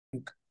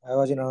I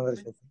was in another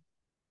session.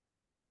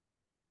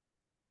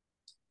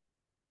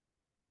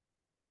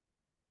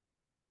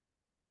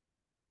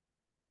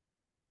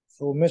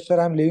 So,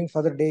 Mister, I'm leaving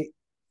for the day.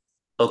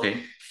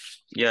 Okay.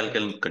 Yeah, I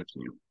can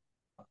continue.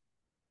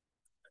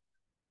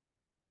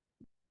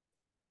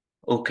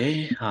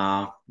 Okay,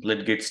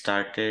 let's get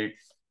started.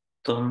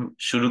 तो हम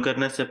शुरू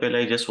करने से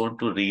पहले I just want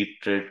to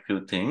reiterate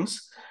few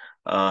things.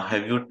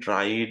 Have you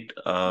tried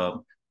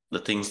the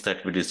things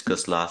that we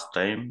discussed last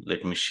time?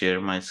 Let me share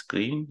my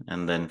screen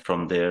and then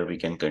from there we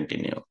can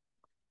continue.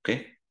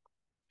 Okay.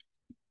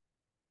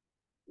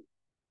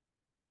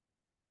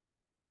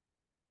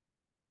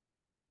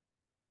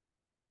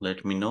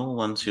 Let me know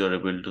once you are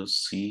able to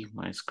see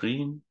my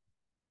screen.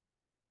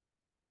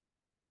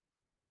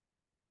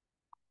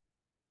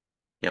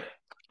 Yep.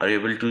 Are you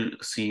able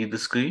to see the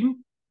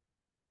screen?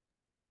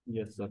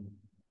 Yes, sir.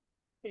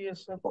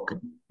 Yes, sir. Okay.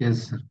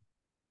 Yes, sir.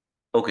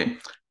 Okay.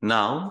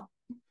 Now,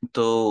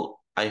 तो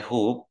I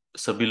hope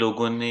सभी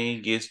लोगों ने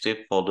ये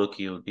step follow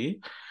की होगी,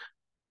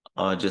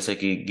 जैसे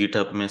कि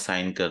GitHub में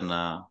साइन करना,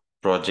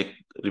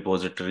 प्रोजेक्ट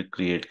रिपोजिटरी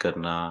क्रिएट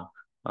करना,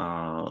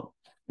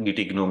 Git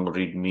ignore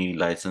readme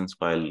licence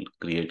file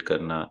create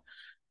करना,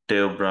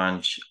 टेव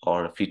ब्रांच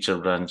और फीचर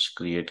ब्रांच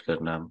क्रिएट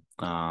करना,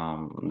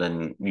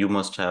 then you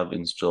must have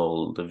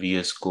install the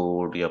VS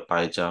code या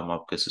पाइजाम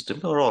आपके सिस्टम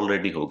पे और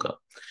ऑलरेडी होगा,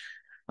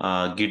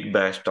 गिट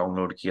बैश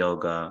डाउनलोड किया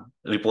होगा,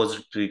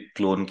 रिपोजिटरी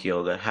क्लोन किया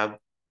होगा, have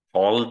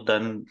all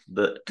done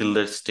the till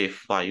the step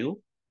 5.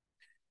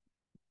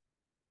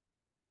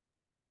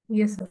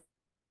 Yes, sir.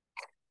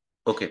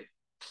 Okay.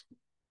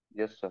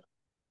 Yes, sir.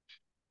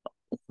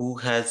 Who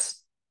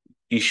has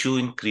issue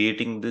in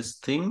creating these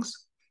things?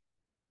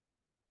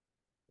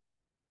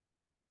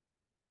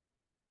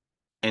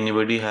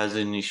 Anybody has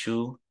an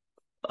issue?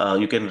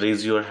 You can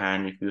raise your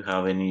hand if you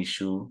have any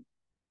issue.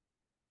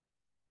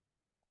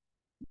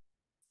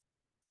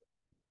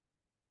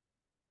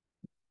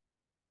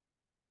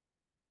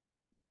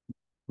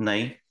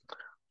 नहीं,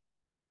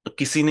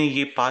 किसी ने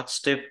ये 5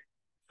 step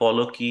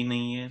follow की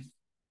नहीं है?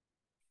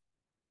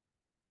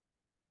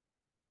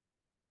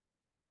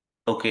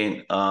 Okay,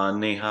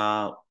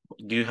 Neha,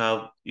 do you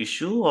have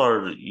issue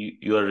or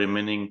you are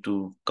remaining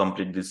to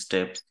complete these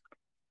steps?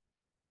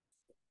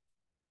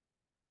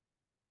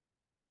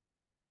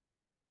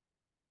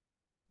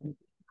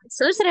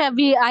 So, sir,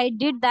 I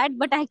did that,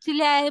 but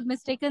actually I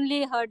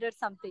mistakenly heard or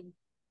something.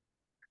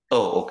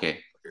 Oh, okay.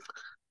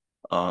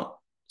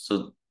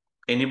 So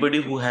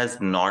anybody who has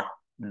not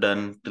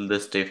done till the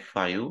step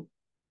 5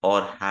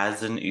 or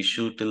has an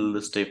issue till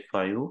the step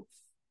 5?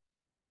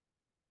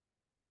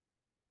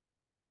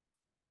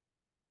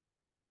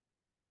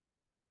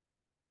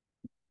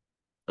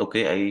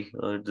 Okay, I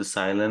heard the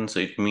silence, so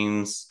it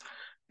means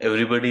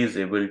everybody is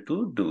able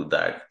to do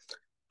that.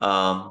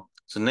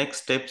 So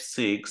next step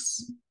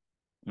 6,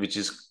 which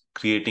is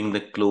creating the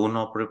clone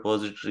of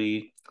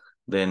repository,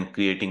 then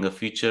creating a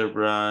feature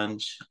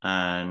branch,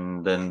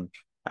 and then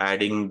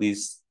adding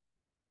these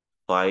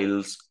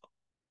files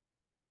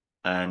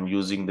and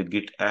using the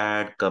git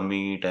add,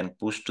 commit, and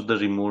push to the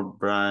remote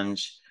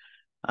branch.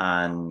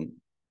 And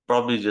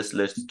probably just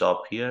let's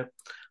stop here.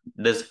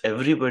 Does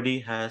everybody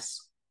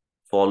has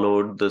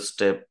followed the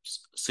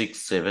steps 6,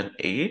 7,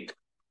 8?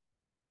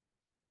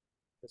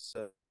 Yes,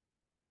 sir.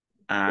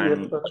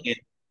 And again,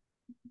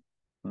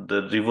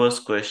 the reverse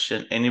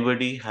question,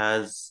 anybody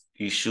has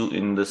issue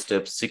in the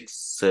step 6,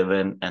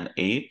 7, and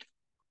 8?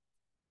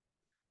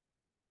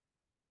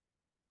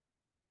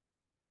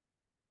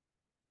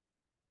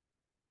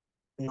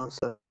 No,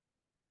 sir.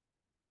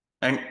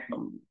 And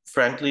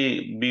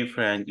frankly, be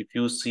frank, if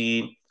you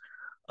see,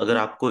 अगर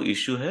आपको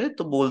issue है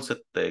तो बोल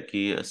सकता है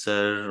कि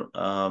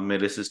sir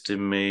मेरे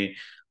system में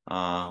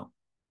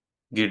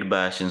गिट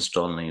बैश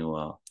इंस्टॉल नहीं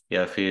हुआ,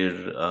 या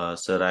फिर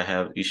sir I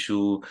have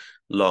issue,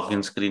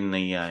 login screen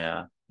नहीं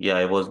आया, या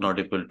I was not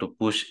able to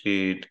push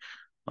it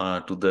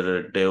to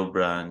the dev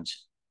branch.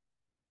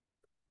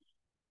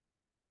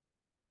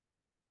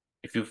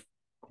 If you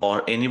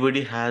or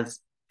anybody has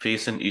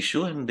faced an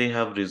issue and they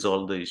have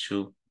resolved the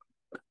issue.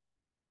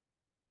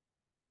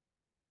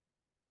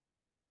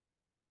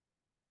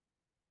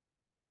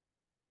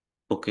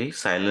 Okay,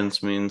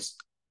 silence means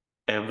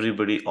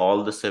everybody,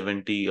 all the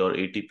 70 or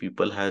 80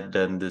 people had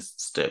done this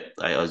step.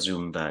 I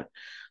assume that.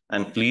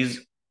 And please,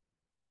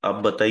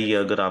 आप बताइए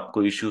अगर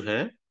आपको issue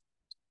है,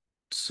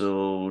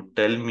 so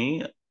tell me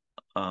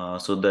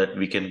so that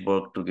we can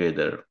work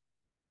together.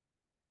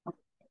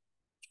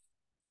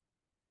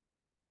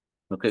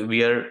 Okay,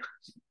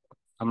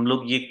 हम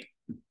लोग ये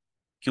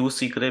क्यों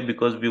सीख रहे हैं?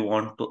 Because we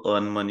want to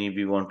earn money,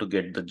 we want to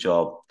get the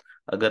job.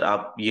 अगर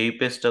आप यहीं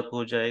पे स्टक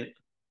हो जाए,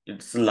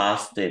 इट्स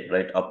लास्ट स्टेप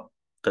राइट. अब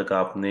तक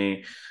आपने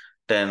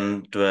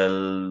 10,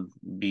 12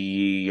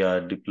 बी या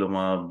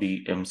डिप्लोमा, बी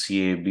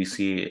एमसीए,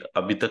 बीसीए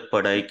अभी तक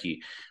पढ़ाई की,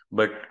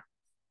 बट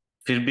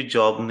फिर भी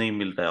जॉब नहीं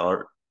मिल रहा है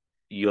और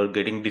you are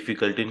getting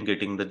difficulty in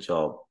getting the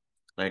job,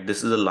 right?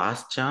 This is the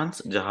last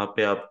chance जहां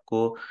पे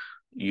आपको,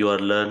 you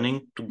are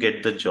learning to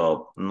get the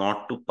job,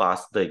 not to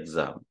pass the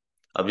exam.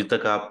 अभी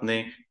तक आपने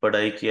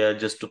पढ़ाई किया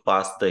just to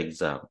pass the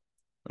exam.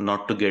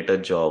 not to get a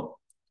job.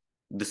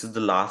 This is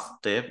the last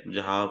step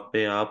जहाँ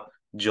पे आप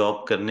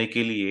जॉब करने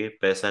के लिए,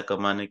 पैसा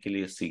कमाने के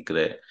लिए सीख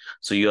रहे हैं.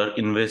 So you are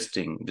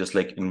investing, just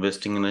like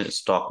investing in a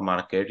stock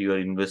market, you are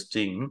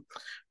investing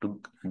to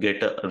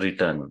get a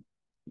return.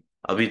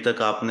 अभी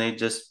तक आपने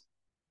just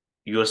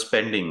you are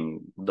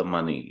spending the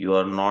money, you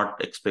are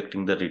not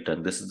expecting the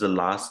return. This is the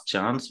last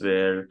chance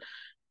where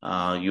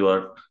you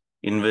are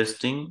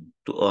investing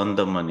to earn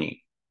the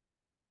money.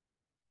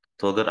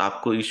 तो अगर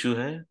आपको issue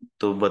है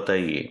तो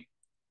बताइए.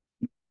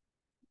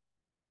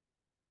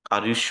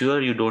 Are you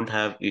sure you don't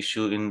have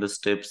issue in the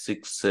step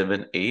 6,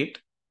 7, 8?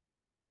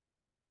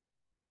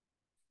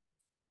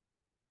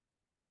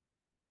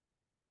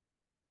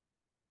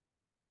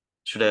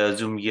 Should I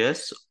assume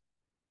yes?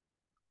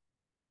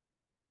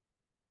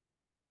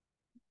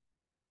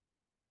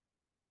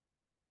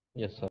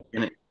 Yes, sir.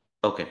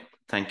 Okay,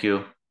 thank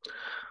you.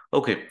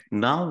 Okay,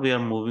 now we are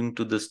moving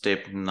to the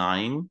step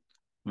 9,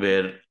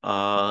 where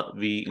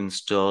we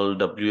install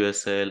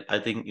WSL. I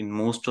think in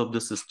most of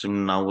the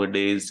system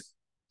nowadays,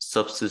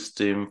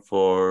 subsystem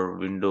for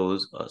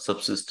Windows,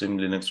 subsystem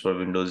Linux for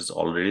Windows is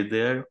already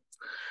there.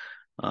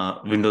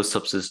 Windows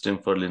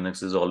subsystem for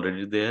Linux is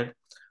already there.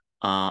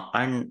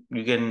 And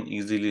you can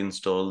easily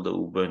install the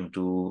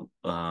Ubuntu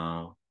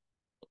to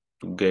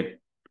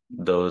get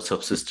the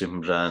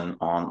subsystem run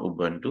on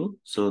Ubuntu.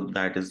 So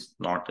that is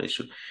not an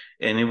issue.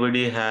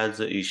 Anybody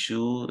has an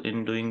issue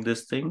in doing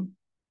this thing?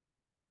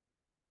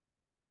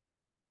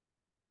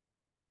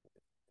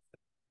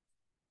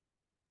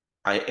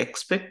 I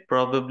expect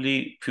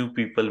probably few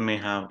people may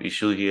have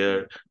issue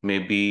here.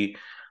 Maybe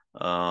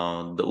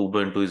the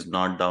Ubuntu is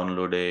not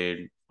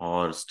downloaded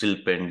or still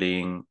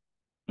pending.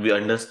 We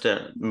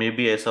understand.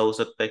 Maybe ऐसा हो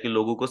सकता है कि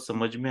लोगों को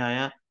समझ में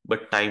आया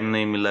बट टाइम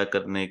नहीं मिला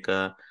करने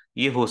का.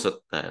 ये हो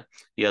सकता है.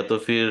 या तो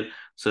फिर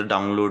सर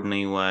डाउनलोड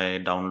नहीं हुआ है,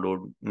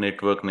 डाउनलोड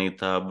नेटवर्क नहीं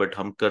था, बट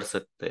हम कर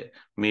सकते हैं.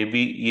 मे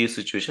बी ये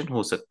सिचुएशन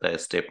हो सकता है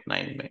स्टेप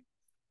 9 में.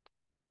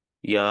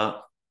 या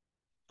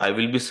आई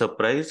विल बी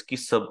सरप्राइज कि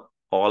सब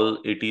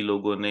ऑल 80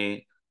 लोगों ने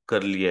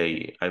कर लिया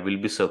ये. I will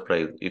be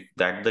surprise if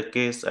that the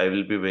case. I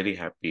will be very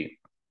happy.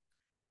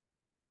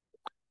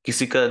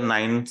 किसी का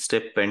 9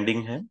 स्टेप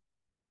पेंडिंग है?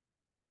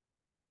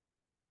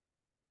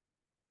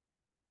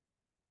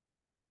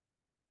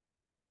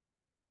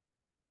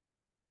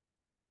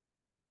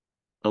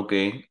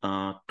 Okay,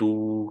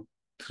 2,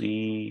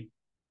 3,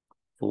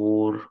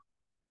 4.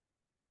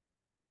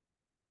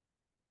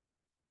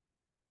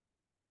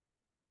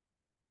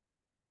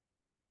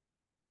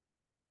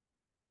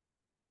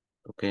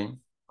 Okay.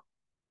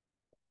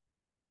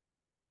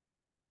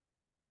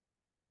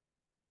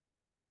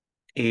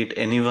 8.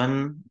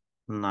 Anyone?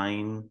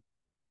 9,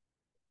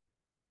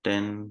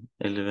 10,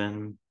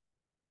 11,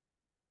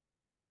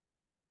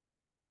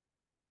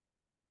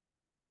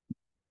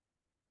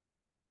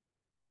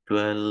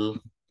 12,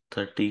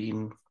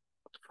 13,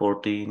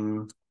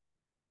 14,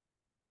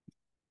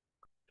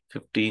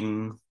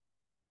 15.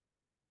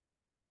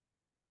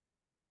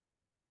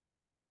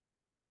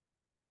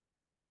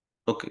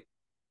 Okay.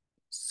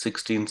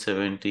 16,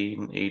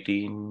 17,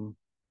 18,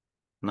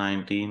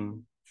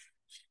 19,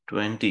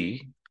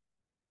 20,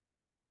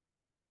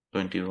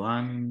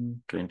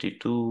 21,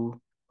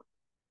 22,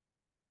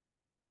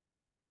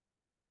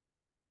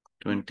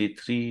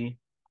 23,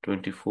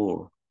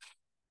 24.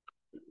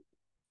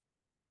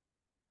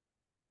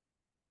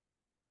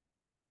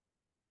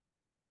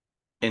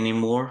 Any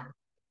more?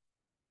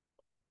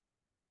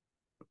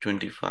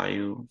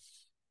 25.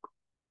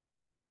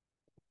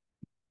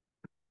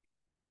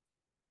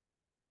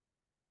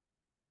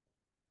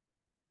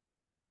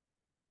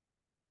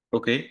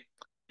 Okay.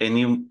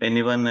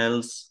 Anyone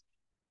else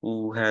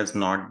who has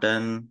not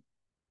done?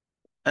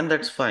 And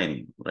that's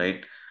fine,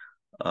 right?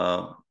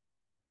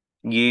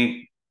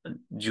 ये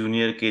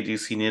junior KG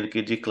senior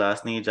KG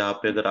class नहीं है जहाँ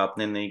पे अगर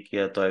आपने नहीं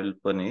किया तो I will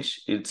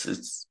punish.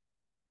 It's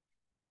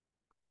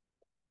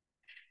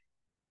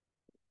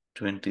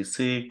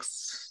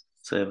 26,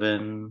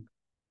 7.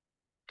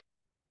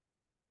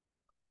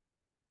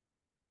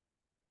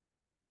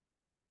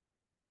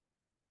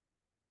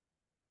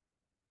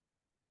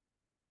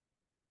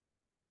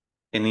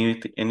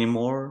 Any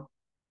more?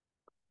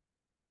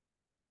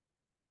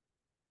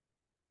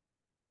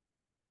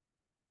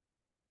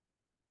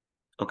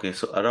 Okay,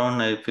 so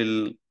around I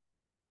feel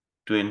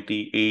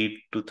 28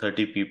 to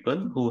 30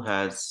 people who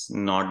has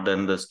not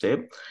done the step.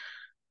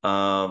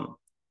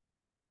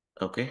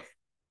 Okay.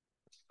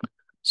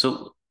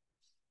 So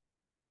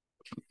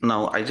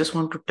now I just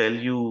want to tell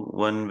you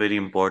one very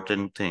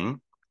important thing.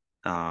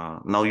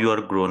 Now you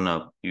are grown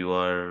up. You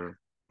are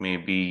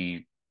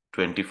maybe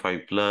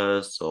 25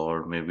 plus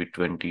or maybe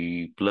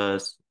 20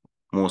 plus,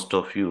 most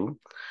of you.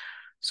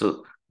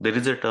 So there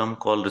is a term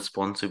called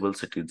responsible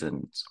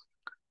citizens.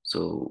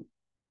 So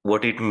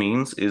what it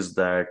means is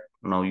that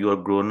now you are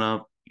grown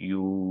up,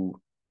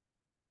 you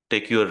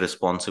take your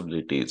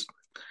responsibilities.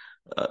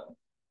 Uh,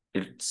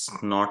 it's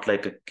not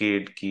like a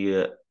kid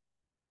ki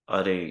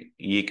अरे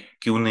ये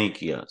क्यों नहीं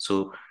किया.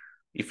 So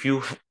if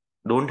you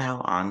don't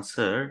have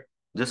answer,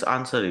 just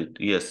answer it.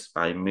 Yes,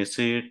 I miss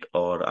it,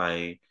 or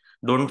I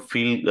Don't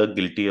feel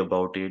guilty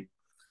about it.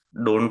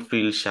 Don't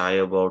feel shy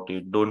about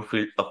it. Don't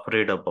feel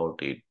afraid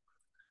about it.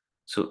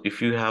 So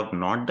if you have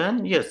not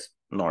done, yes,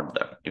 not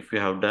done. If you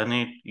have done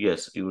it,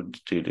 yes, you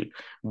did it.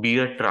 Be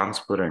a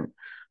transparent.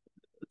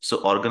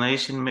 So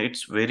organization,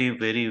 it's very,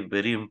 very,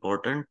 very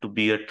important to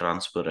be a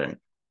transparent.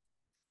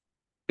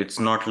 It's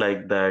not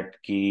like that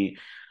कि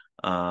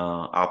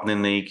आपने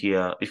नहीं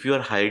किया. If you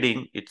are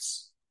hiding,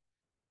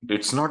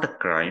 it's not a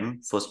crime.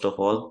 First of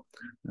all,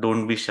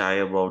 don't be shy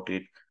about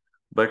it.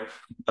 But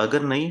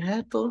अगर नहीं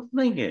है तो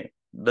नहीं है.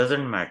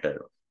 Doesn't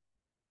matter,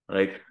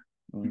 right?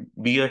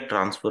 Be a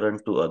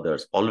transparent to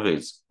others.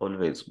 Always,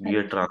 always be a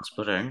Hello, sir.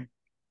 transparent.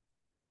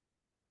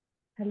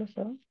 Hello,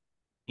 sir.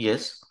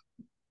 Yes.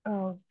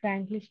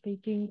 Frankly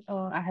speaking,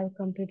 I have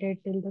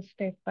completed till the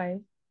step 5.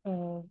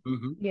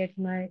 Mm-hmm. Yet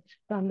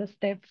from the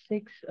step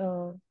 6,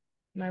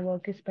 my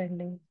work is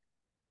pending.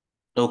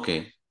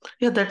 Okay.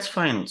 Yeah, that's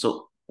fine.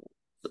 So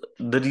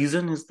the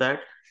reason is that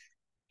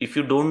if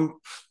you don't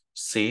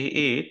say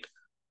it,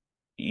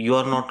 you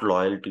are not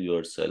loyal to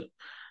yourself.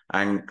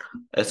 And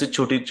ऐसे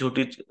छोटी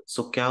छोटी,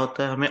 सो क्या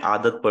होता है, हमें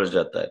आदत पड़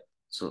जाता है.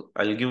 सो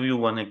I give you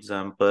one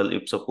example.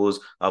 If suppose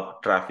आप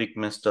ट्रैफिक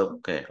में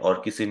स्टक है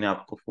और किसी ने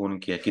आपको फोन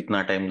किया,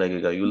 कितना टाइम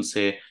लगेगा, you will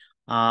say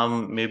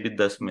may be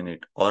 10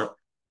 minute, और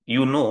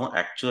you know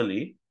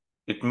actually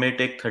it may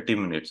take 30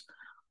 minutes.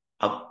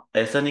 अब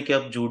ऐसा नहीं कि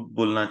आप झूठ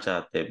बोलना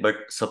चाहते,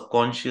 बट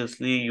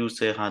सबकॉन्शियसली यू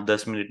से हाँ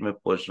 10 मिनट में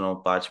पहुंच रहा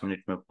हूँ, 5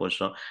 मिनट में पहुंच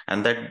रहा हूँ,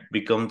 and that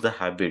becomes the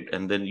habit,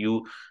 and then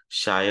you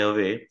shy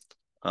away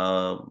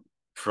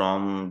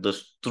from the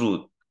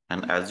truth.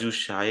 And as you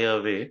shy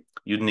away,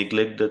 you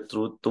neglect the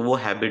truth, तो वो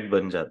habit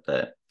बन जाता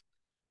है,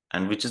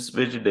 and which is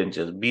very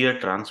dangerous. Be a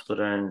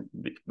transparent,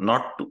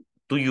 not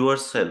to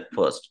yourself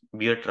first.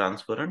 Be a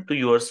transparent to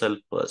yourself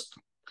first.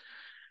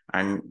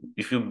 And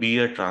if you be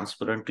a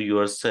transparent to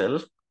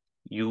yourself,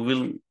 you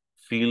will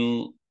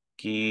feel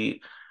कि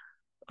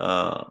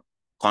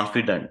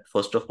confident.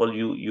 First of all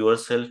you your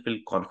self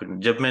feel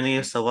confident. जब मैंने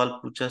ये सवाल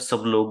पूछा,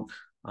 सब लोग,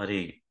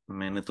 अरे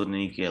मैंने तो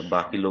नहीं किया,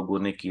 बाकी लोगों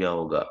ने किया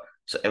होगा.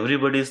 सो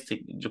एवरीबडी इज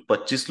थिंकिंग, जो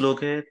 25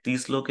 लोग हैं,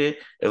 30 लोग हैं,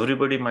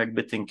 एवरीबडी माइट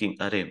बी थिंकिंग,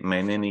 अरे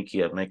मैंने नहीं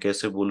किया, मैं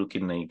कैसे बोलूं कि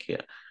नहीं किया.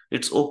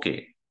 It's okay.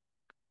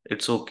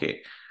 It's okay.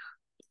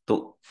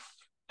 तो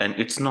एंड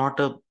इट्स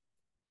नॉट अ,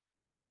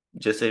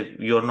 जैसे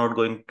you are not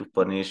going to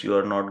punish, you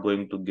are not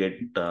going to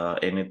get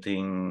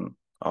anything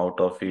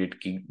out of it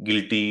कि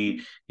गिल्टी,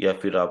 या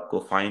फिर आपको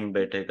फाइन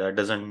बैठेगा.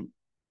 डजंट,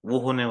 वो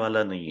होने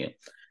वाला नहीं है.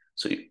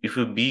 So if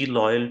you be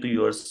loyal to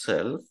your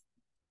self,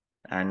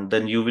 and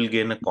then you will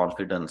gain a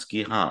confidence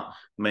कि हाँ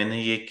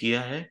मैंने ये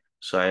किया है,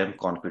 सो आई एम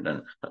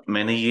कॉन्फिडेंट.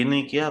 मैंने ये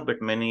नहीं किया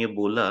बट मैंने ये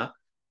बोला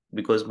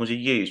बिकॉज मुझे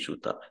ये इशू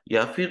था,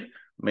 या फिर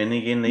मैंने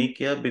ये नहीं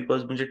किया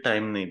बिकॉज मुझे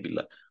टाइम नहीं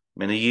मिला.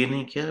 मैंने ये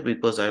नहीं किया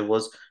because I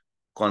was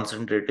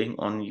concentrating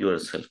on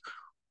yourself.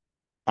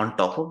 On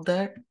top of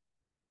that,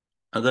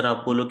 अगर आप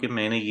बोलो कि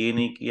मैंने ये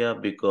नहीं किया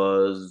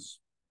बिकॉज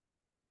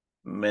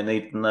मैंने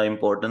इतना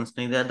इम्पोर्टेंस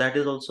नहीं दिया, दैट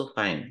इज ऑल्सो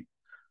फाइन.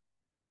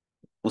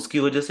 उसकी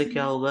वजह से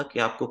क्या होगा कि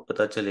आपको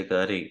पता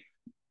चलेगा, अरे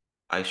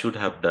I should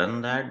have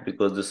done that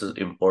because this is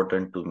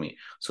important to me.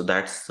 So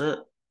that's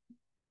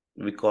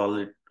we call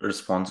it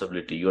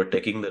responsibility. You are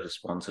taking the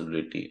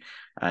responsibility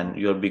and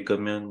you are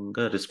becoming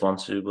a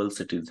responsible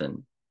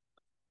citizen,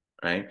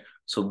 right?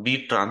 So be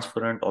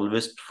transparent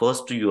always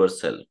first to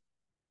yourself.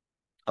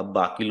 अब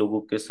बाकी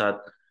लोगों के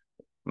साथ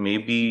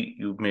maybe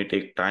you may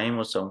take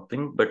time or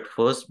something, but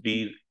first be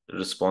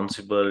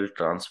responsible,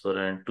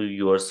 transparent to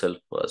yourself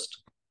first,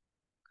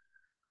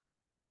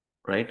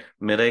 right?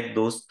 मेरा एक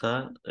दोस्त था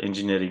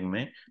engineering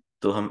में,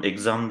 तो हम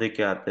एग्जाम दे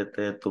के आते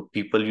थे, तो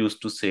पीपल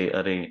यूज टू से,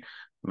 अरे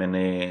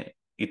मैंने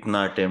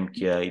इतना अटेम्प्ट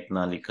किया,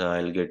 इतना लिखा,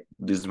 I will get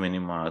this many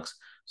marks.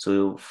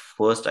 So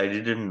first I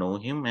didn't know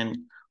him, and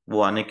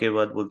वो आने के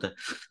बाद बोलता है,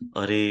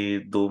 अरे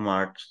 2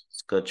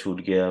 मार्क्स का छूट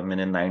गया,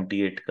 मैंने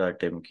 98 का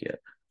अटेम्प्ट किया.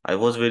 आई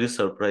वॉज वेरी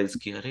सरप्राइज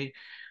कि अरे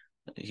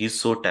he's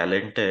so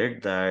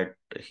talented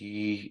that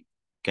he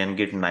can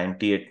get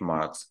 98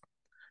 marks.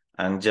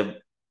 And जब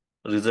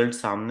रिजल्ट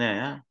सामने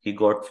आया, he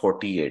got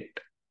 48,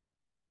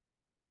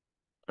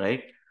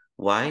 right?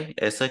 Why?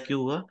 ऐसा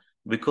क्यों हुआ?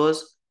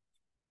 Because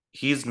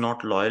he is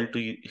not loyal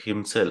to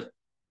himself.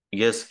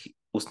 Yes,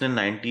 उसने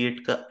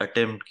 98 का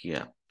अटेम्प्ट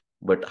किया,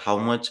 but how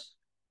much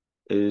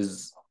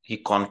is he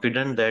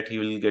confident that he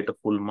will get a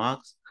full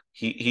marks?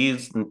 He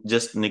is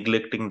just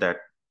neglecting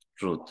that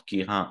truth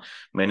कि हाँ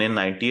मैंने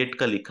 98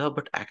 का लिखा,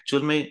 बट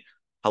एक्चुअल में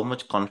हाउ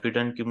मच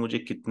कॉन्फिडेंट कि मुझे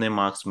कितने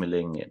मार्क्स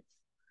मिलेंगे.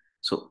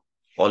 So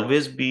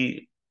always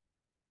be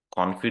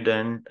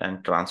confident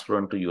and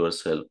transparent to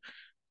yourself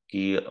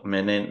कि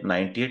मैंने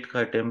 98 का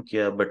अटेम्प्ट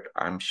किया, but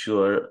I am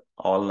sure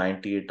all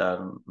 98 are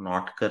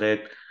not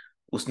correct.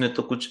 उसने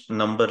तो कुछ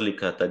नंबर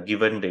लिखा था,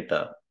 गिवन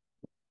डेटा,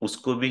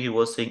 उसको भी he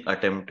was saying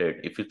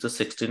attempted. If it's a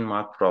 16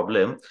 mark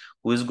problem,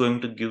 who is going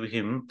to give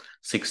him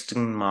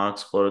 16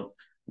 marks for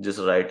just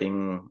writing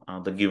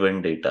the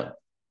given data,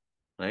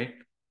 right?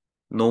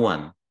 No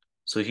one.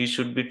 So he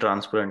should be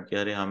transparent कि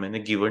अरे हाँ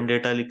मैंने given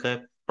data लिखा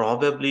है.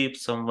 Probably if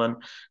someone,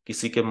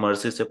 किसी के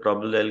मर्जी से,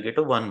 probably I'll get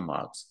a 1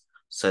 marks.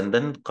 and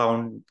then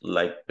count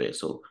like पे.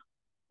 So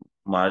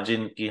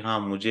margin कि हाँ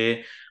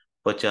मुझे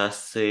 50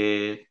 से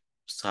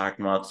 60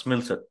 marks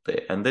मिल सकते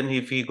हैं, and then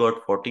if he got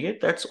 48,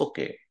 that's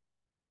okay.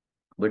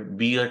 But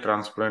be a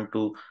transparent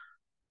to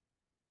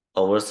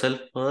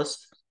ourselves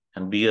first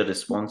and be a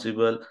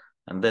responsible,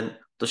 and then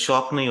तो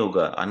shock नहीं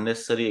होगा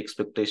अननेसेसरी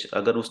एक्सपेक्टेशन.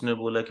 अगर उसने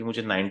बोला कि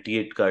मुझे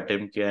 98 का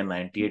अटेम्प्ट किया है,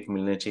 98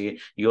 मिलने चाहिए,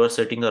 you are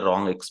setting a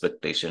wrong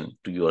expectation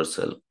to your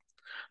self.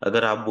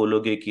 अगर आप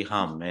बोलोगे कि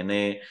हाँ मैंने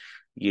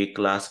ये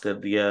क्लास कर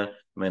दिया,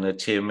 मैंने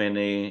 6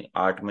 महीने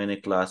 8 महीने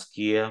क्लास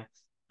किया,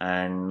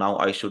 and now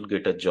I should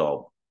get a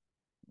job,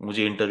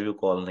 मुझे इंटरव्यू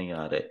कॉल नहीं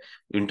आ रहा है,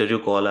 इंटरव्यू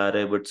कॉल आ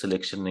रहा है बट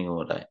सिलेक्शन नहीं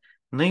हो रहा है,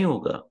 नहीं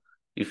होगा.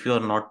 If you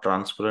are not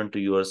transparent to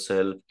your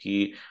self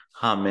कि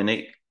हाँ मैंने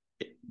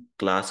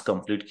क्लास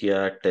कंप्लीट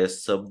किया,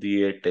 टेस्ट सब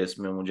दिए, टेस्ट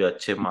में मुझे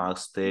अच्छे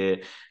मार्क्स थे,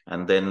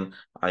 and then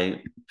I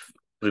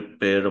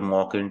prepare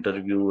mock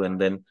interview, and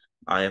then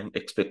I am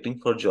expecting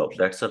for job,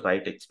 that's a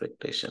right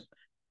expectation.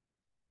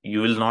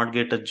 You will not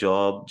get a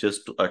job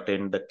just to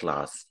attend the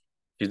class.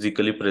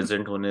 Physically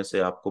present होने से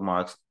आपको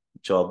marks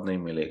job नहीं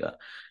मिलेगा.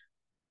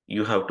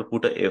 You have to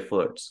put a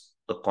efforts,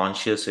 a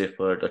conscious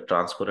effort, a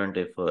transparent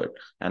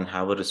effort, and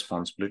have a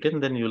responsibility,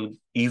 and then you'll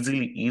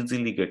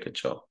easily get a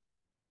job.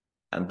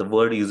 And the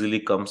word easily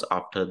comes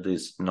after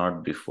this, not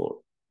before.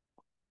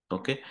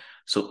 Okay,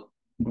 so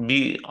be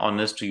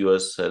honest to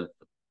yourself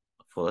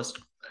first.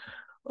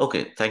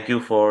 Okay, thank you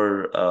for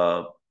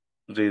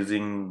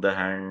raising the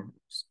hand.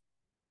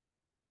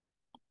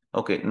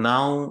 Okay,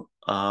 now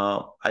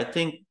I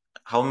think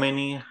how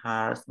many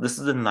has this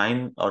is the 9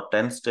 or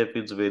 10 step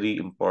is very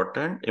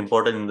important.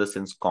 Important in the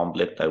sense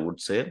complex, I would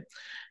say.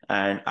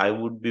 And I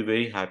would be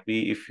very happy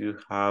if you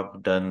have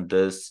done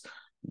this,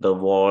 the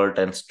vault,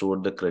 and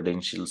stored the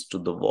credentials to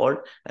the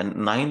vault. And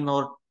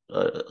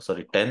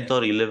 10th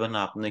or 11th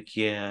आपने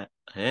किए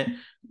हैं,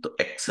 तो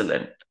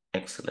excellent,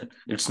 excellent.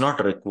 It's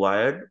not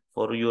required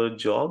for your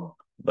job,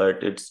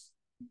 but it's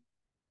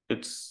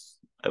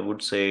I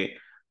would say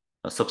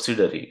a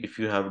subsidiary. If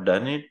you have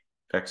done it,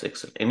 that's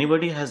excellent.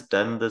 Anybody has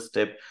done the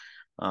step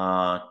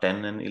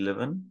 10 and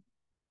 11?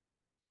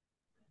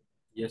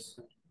 Yes,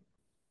 sir.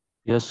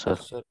 Yes, sir.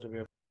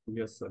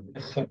 Yes, sir.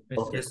 Yes, sir.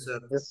 Okay. Yes, sir.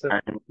 Yes, sir.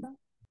 And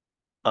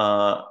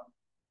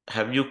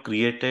have you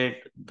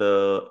created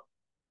the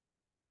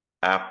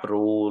app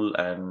role,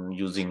 and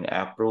using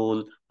app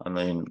role, I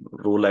mean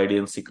role ID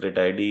and secret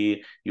ID,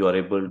 you are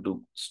able to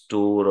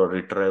store or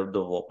retrieve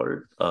the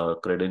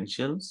vault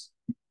credentials?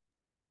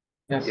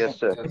 Yes,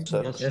 sir. Yes,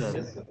 sir. Yes, sir.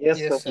 Yes, sir.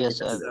 Yes, Yes,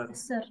 sir.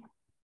 sir.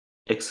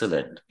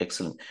 Excellent,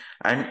 excellent.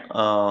 And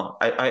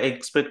I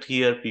expect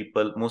here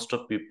most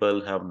of people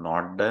have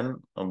not done,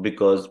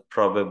 because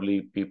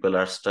probably people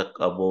are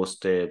stuck above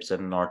steps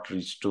and not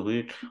reached to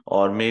it,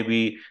 or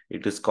maybe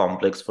it is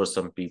complex for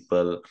some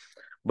people.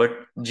 But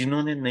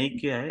जिन्होंने नहीं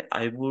किया है,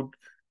 I would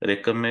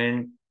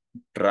recommend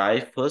try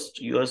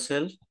first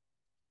yourself,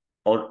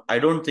 or I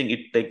don't think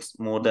it takes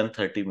more than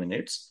 30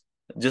 minutes.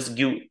 Just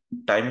give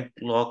time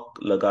clock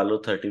लगा लो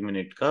 30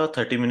 minute का,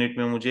 30 minute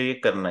में मुझे ये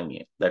करना ही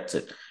है, that's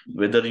it.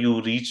 Whether you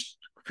reach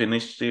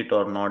finished it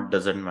or not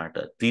doesn't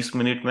matter. 30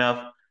 minute में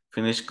आप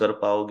finish कर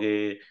पाओगे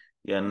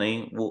या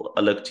नहीं वो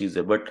अलग चीज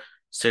है, but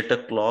set a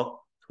clock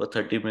for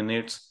 30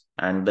 minutes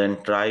and then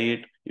try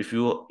it. If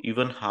you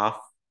even half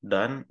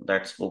done,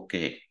 that's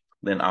okay.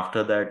 Then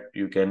after that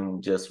you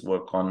can just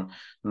work on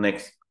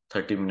next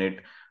 30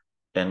 minutes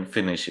and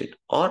finish it,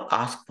 or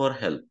ask for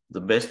help.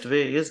 The best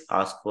way is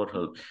ask for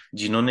help.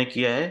 जिन्होंने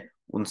किया है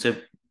उनसे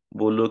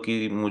बोलो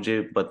कि मुझे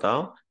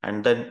बताओ,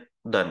 and then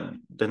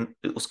then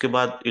उसके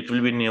बाद it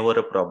will be never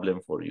a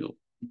problem for you.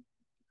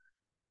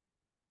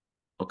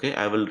 Okay,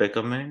 I will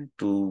recommend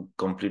to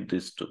complete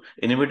this too.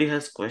 Anybody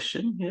has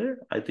question here?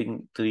 I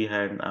think 3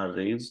 hands are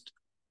raised.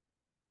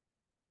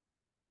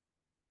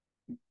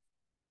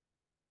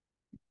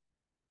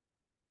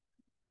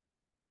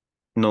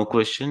 No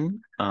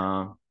question.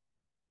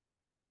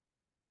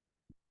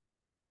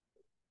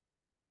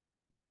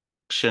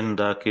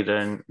 Shanda,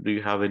 Kiran, do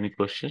you have any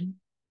question?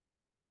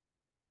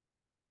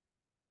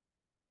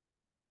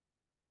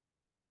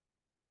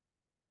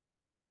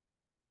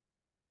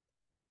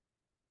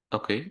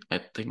 Okay, I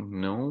think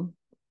no.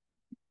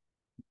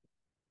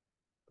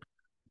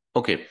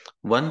 Okay,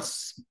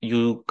 once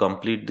you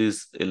complete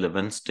this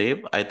 11th step,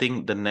 I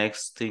think the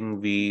next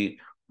thing we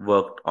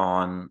worked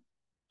on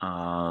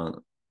uh,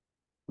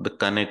 the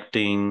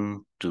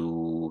connecting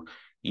to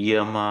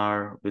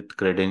EMR with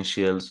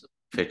credentials,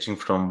 fetching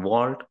from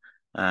Vault,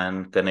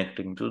 and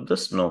connecting to the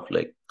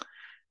Snowflake.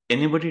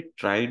 Anybody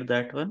tried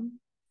that one?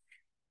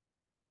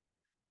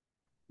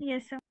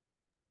 Yes, sir.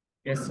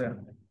 Yes, sir.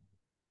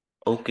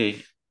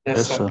 Okay,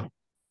 Yes, sir.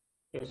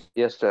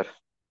 Yes, sir.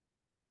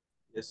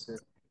 Yes, sir.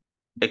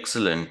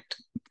 excellent.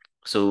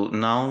 So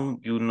now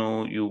you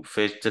know you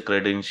fetch the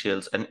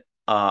credentials, and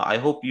I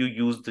hope you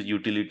use the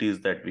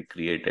utilities that we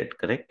created,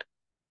 correct?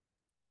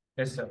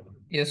 Yes, sir.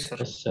 Yes, sir.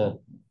 Yes, sir.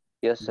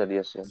 Yes, sir.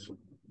 Yes, sir.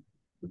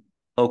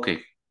 Okay,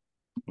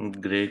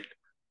 great.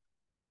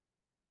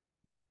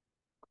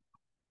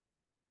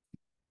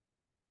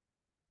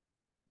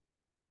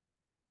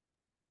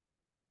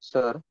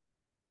 Sir,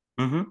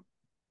 Mm-hmm.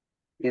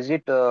 is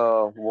it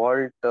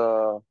vault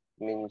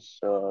means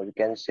we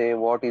can say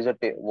what is a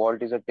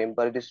vault is a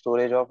temporary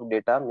storage of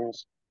data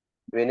means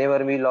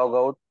whenever we log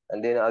out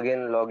and then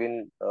again log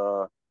in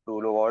to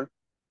the vault,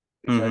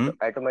 it's Mm-hmm.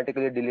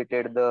 automatically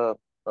deleted the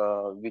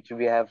which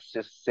we have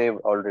saved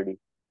already.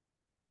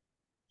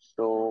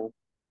 So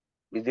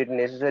is it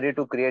necessary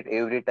to create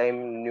every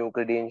time new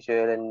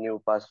credential and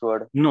new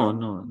password No,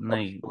 no, for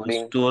नहीं, वो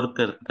storing? store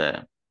करता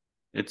है.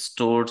 It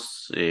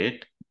stores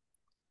it.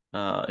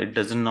 It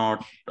does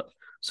not.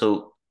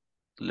 So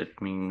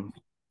let me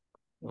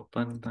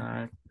open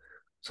that.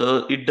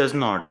 So it does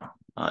not.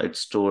 It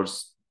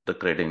stores the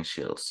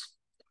credentials.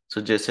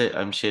 So जैसे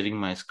I'm sharing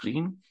my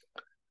screen.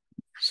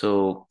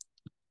 So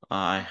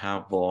I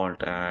have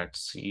vault at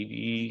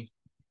CD.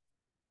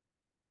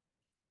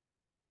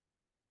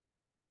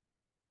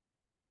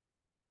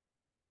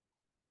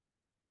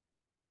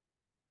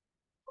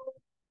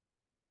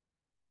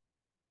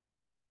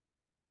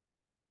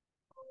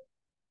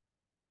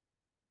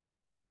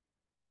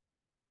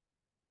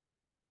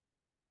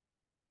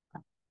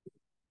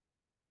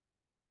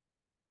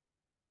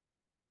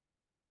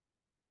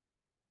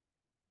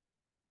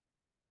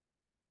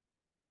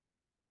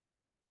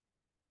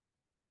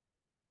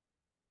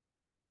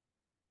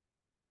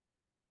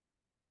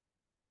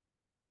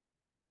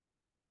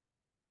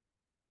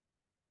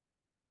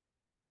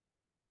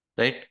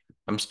 Right?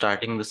 I'm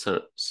starting the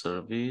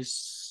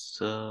service.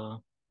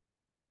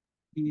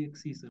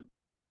 EXE, sir.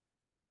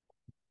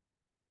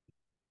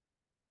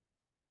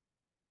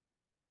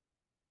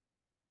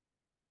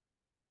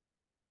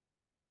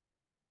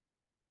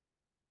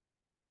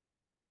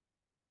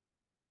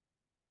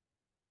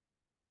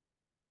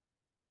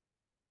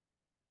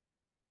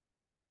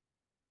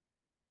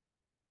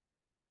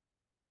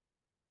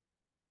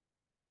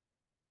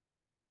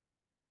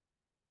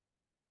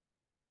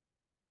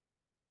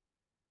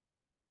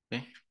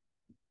 Okay.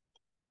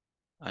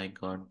 I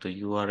got the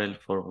URL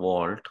for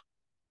vault.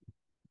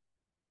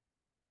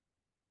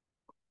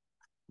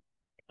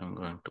 I'm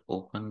going to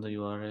open the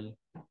URL.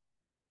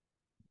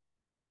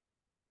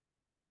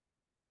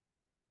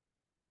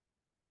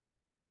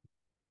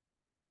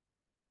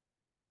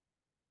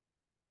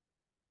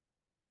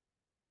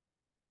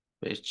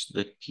 Fetch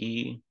the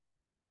key,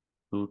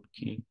 root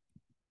key.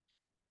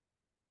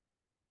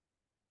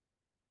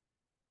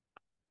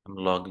 I'm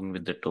logging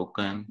with the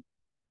token.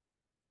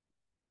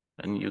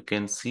 And you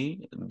can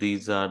see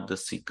these are the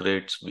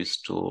secrets we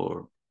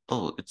stored.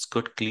 Oh, it's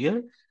got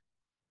clear?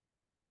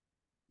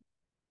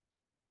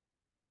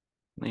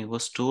 नहीं, वो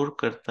store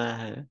करता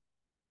है.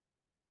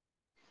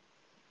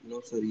 No,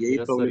 sir. यही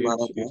Yes, sir. problem आ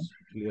रहा It's था. it's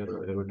clear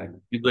every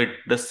time. You get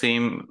the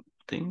same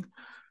thing.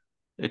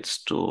 It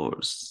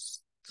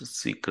stores the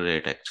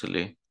secret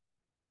actually.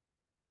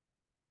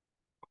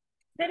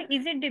 Sir,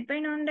 is it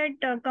depend on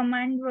that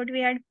command what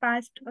we had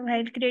passed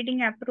while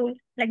creating app rule?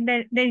 Like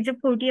there is a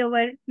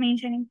 40-hour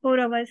mentioning 4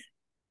 hours.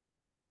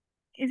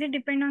 Is it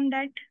depend on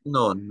that?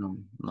 No, no,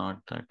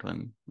 not that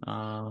one.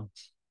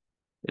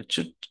 It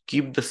should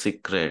keep the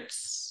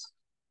secrets.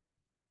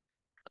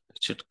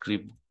 It should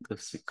keep the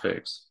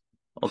secrets.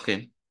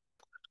 Okay.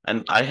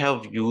 And I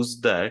have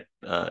used that.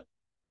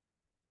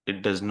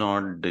 It does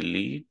not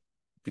delete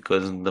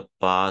because in the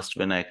past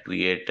when I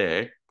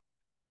created,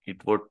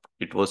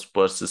 it was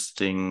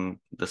persisting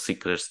the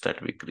secrets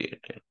that we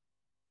created.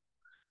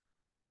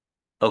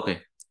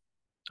 Okay.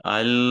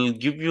 I'll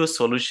give you a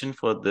solution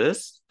for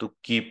this to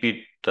keep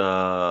it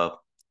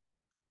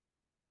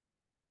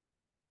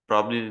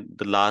probably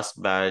the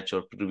last batch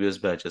or previous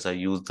batches. I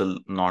used the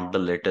not the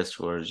latest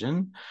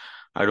version.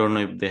 I don't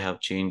know if they have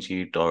changed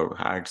it or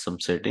had some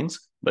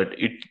settings, but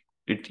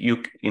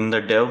you in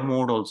the dev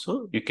mode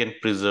also you can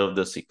preserve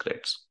the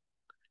secrets.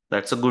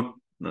 That's a good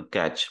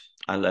catch.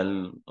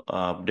 I'll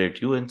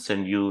update you and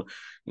send you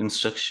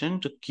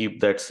instruction to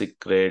keep that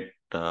secret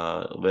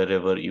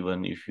wherever,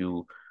 even if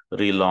you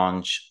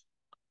relaunch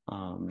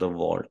the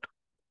vault.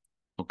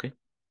 Okay,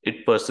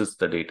 it persists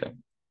the data.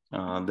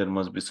 There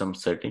must be some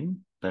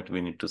setting that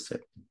we need to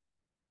set.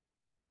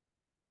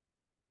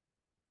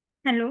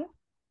 Hello.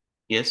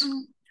 Yes.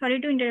 Sorry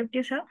to interrupt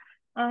you, sir.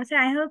 So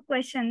I have a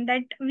question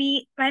that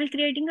we, while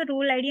creating a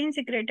role ID and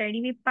secret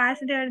ID, we pass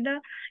there the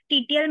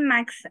TTL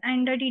max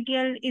and the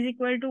TTL is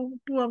equal to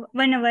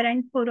 1 hour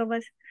and 4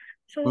 hours.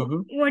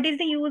 So what is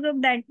the use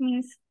of that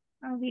means?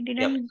 We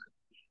didn't.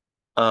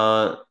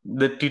 The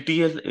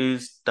TTL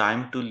is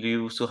time to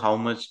live. So how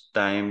much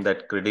time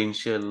that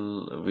credential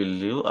will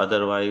live?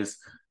 Otherwise,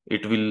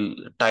 it will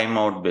time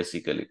out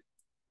basically,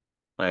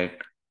 right?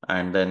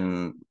 And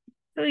then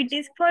So it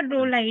is for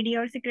role ID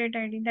or secret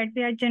ID that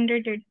we are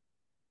generated.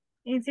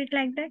 Is it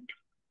like that?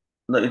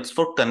 no, it's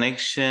for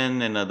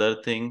connection and other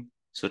thing.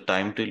 So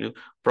time to live.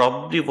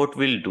 Probably what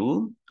we'll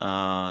do,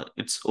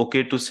 it's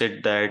okay to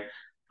set that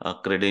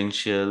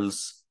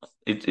credentials.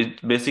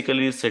 It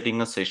basically is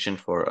setting a session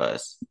for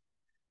us,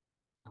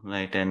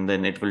 right? And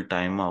then it will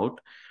time out.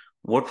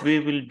 What we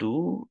will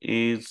do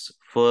is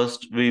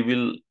first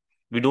we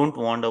don't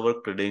want our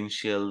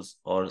credentials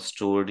or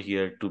stored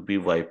here to be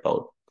wiped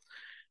out,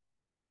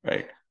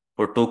 right?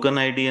 For token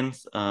ID and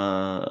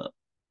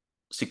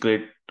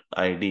secret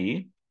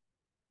ID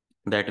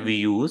that we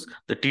use,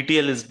 the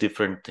TTL is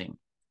different thing.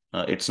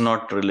 It's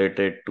not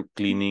related to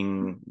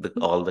cleaning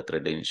all the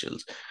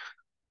credentials,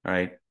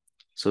 right?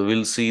 So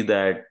we'll see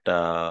that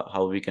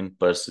how we can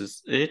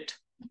persist it.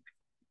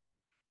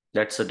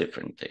 That's a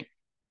different thing.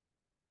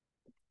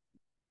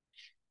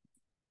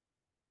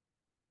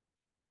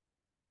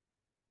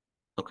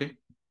 Okay.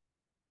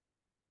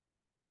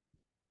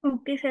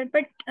 Okay, sir.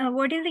 But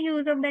what is the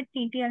use of that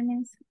TTL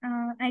means?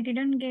 I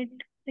didn't get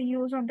the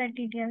use of that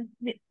TTL.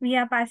 We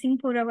are passing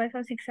 4 hours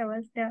or 6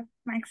 hours, the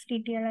max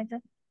TTL as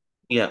a.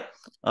 Yeah.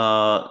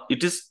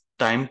 It is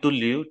time to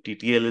live.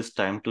 TTL is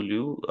time to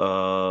live.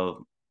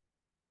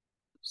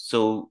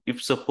 So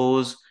if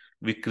suppose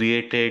we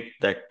created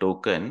that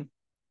token,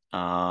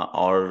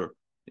 or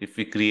if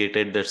we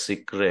created the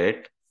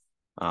secret,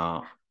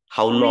 how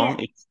We are, long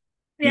it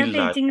we are will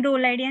last? fetching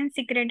role ID and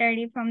secret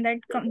ID from that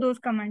those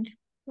commands.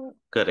 So,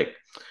 Correct.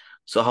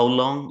 So how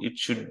long it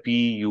should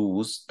be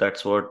used?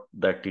 That's what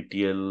that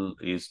TTL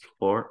is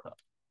for.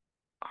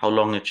 How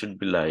long it should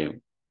be live,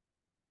 okay,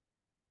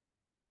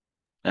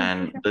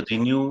 and sir. the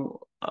renew,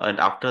 and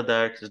after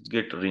that it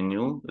get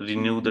renew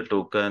the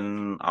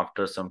token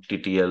after some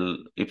TTL.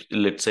 If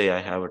let's say I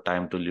have a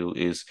time to live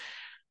is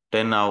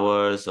 10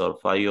 hours or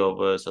 5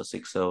 hours or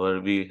 6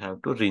 hours, we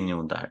have to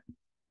renew that.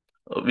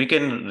 We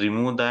can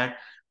remove that,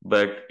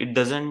 but it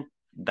doesn't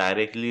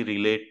directly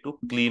relate to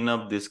clean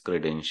up these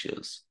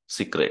credentials,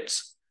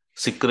 secrets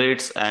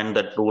and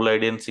that role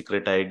ID and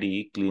secret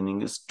ID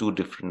cleaning is two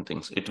different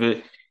things. It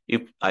will,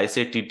 if I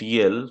say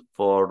TTL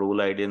for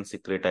role ID and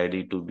secret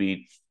ID to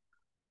be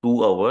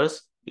 2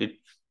 hours, it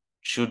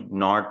should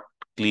not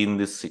clean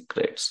these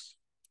secrets.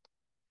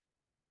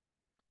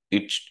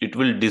 It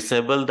will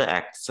disable the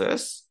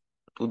access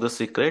to the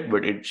secret,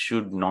 but it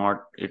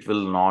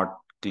will not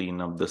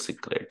clean up the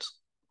secrets.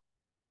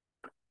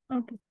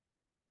 Okay.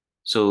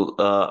 So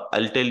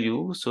I'll tell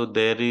you. So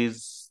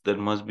there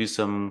must be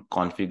some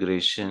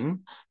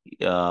configuration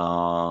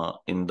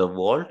in the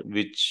vault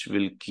which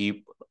will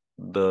keep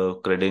the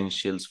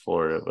credentials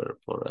forever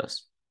for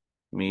us.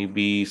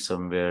 Maybe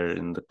somewhere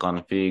in the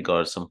config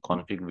or some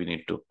config we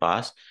need to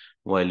pass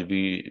while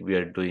we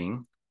are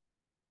doing.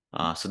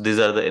 So these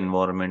are the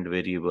environment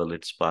variable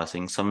it's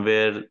passing.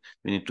 Somewhere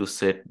we need to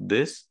set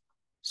this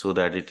so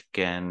that it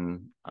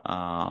can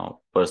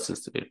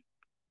persist it.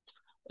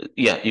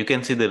 Yeah, you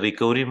can see the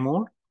recovery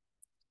mode.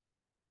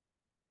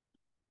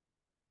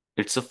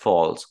 It's a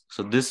false.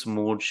 So this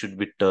mode should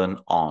be turned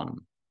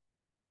on.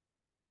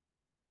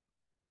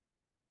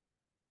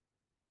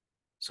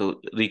 So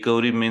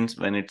recovery means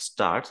when it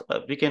starts,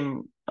 we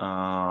can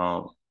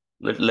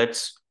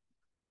let's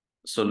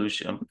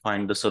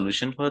find the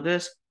solution for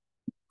this.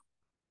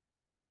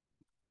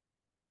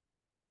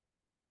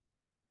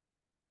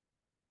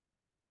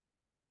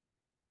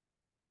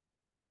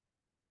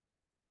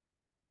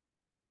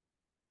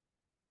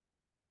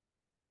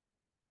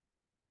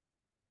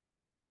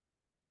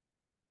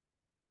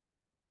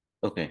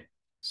 Okay.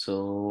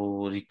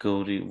 So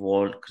recovery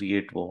vault,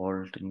 create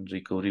vault in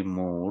recovery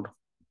mode.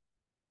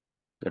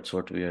 That's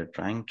what we are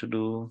trying to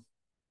do.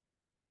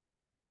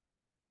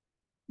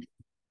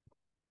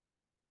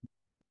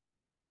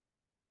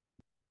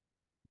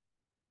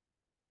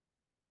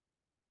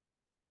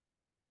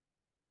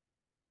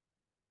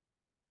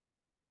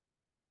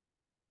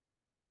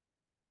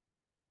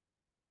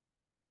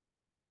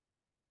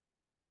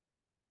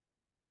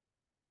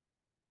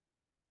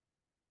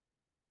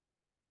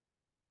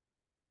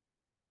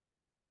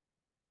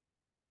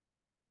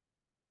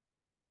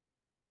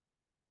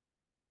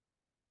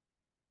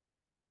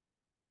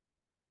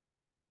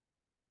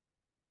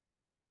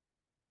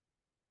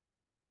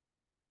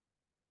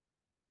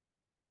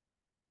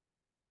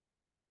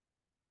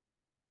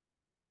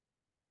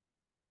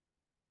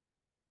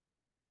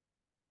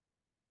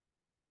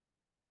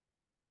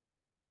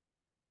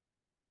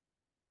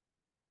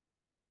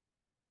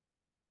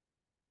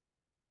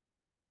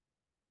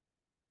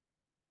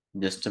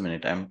 Just a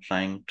minute. I'm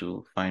trying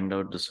to find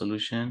out the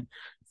solution,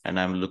 and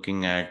I'm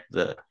looking at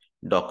the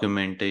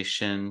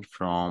documentation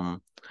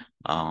from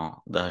the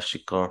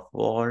HashiCorp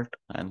vault,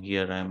 and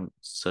here I'm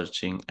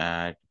searching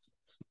at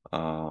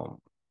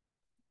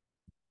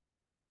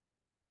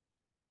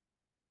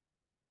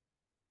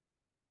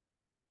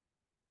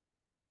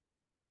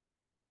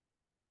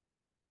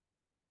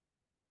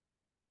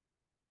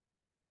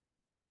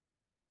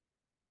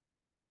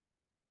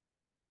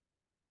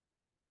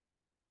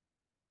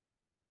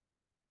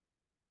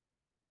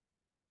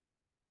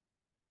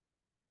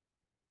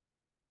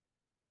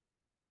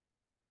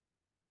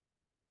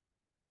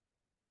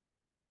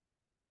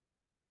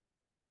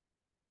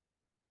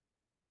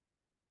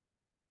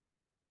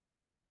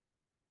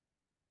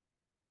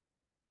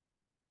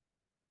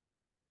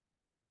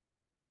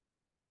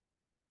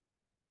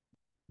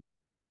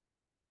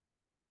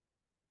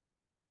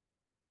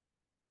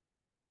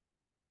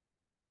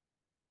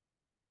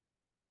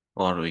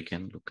or we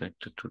can look at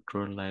the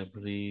tutorial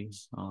library,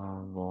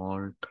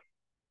 vault.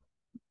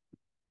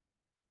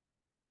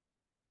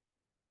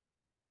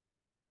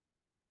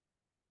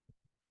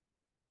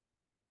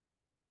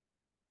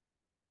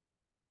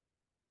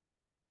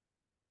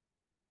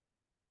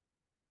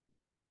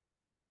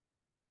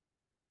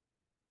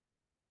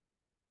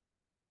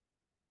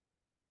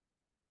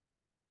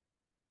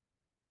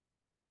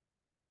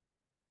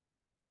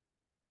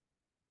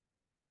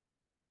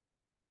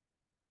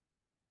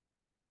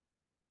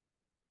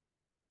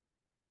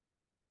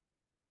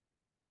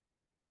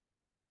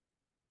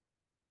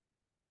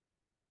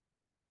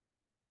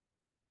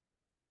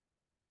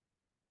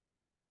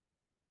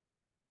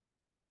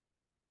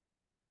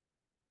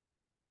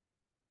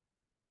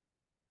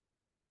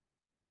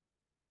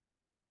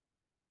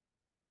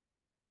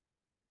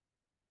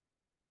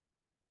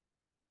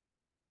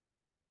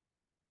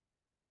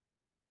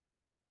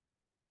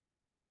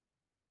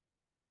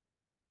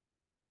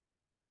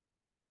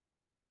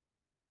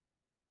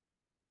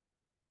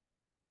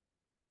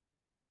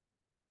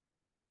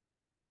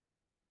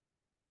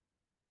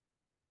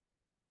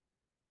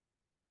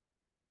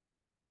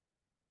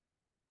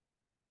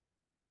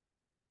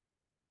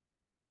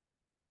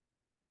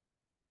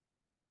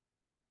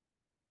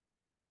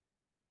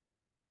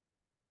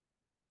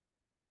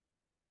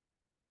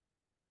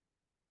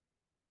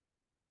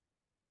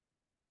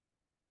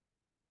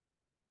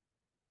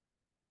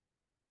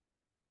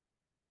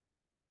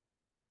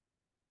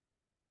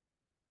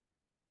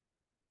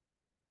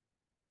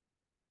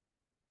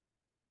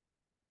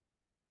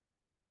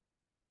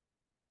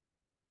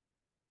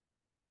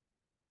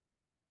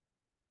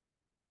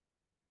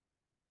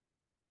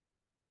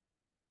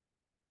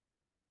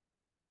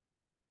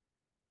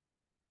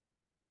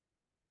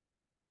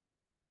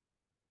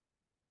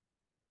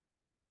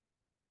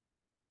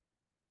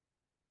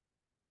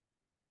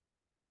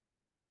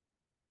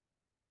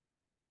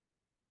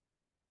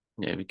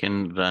 Yeah, we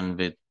can run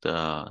with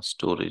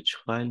storage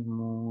file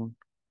mode,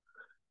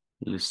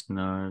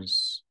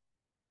 listeners.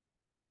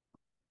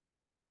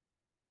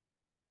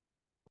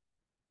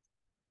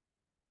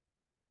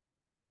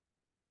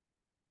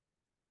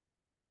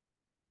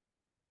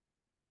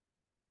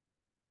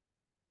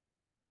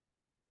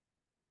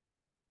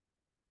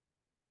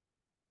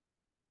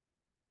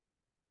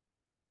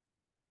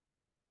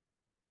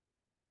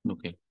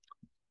 Okay,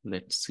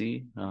 let's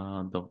see.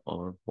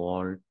 Our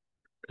vault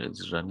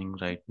is running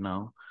right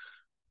now.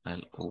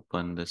 I'll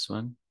open this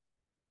one,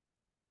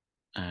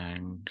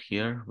 and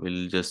here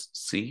we'll just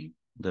see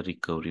the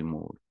recovery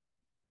mode.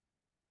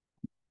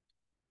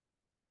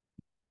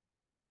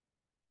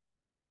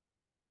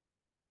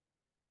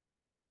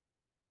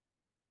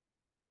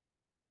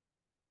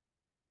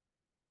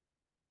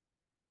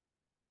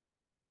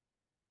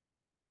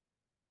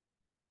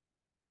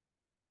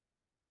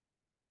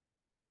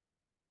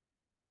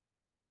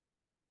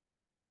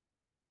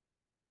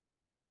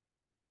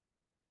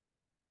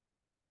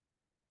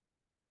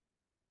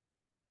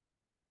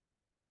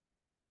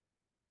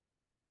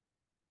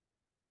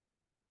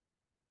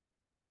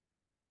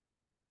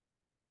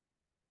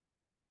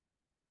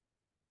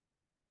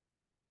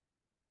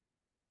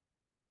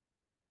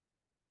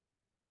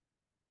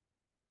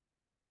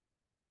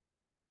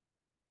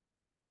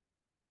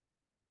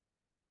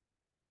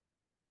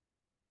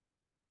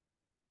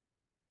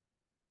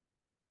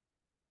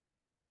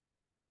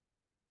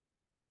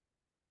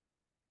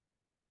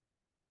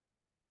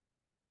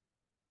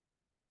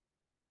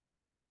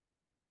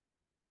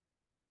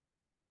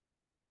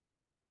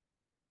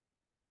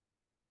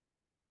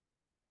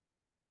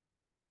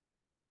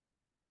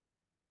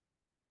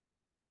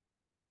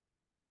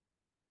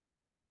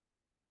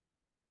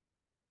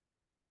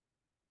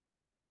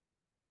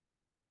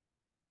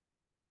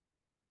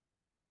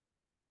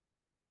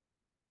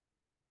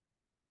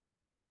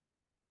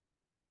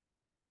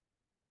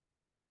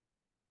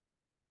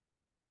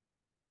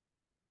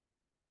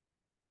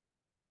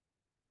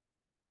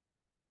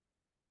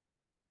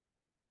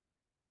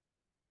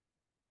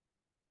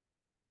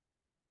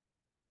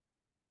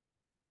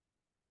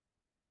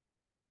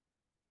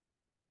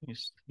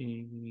 Is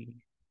the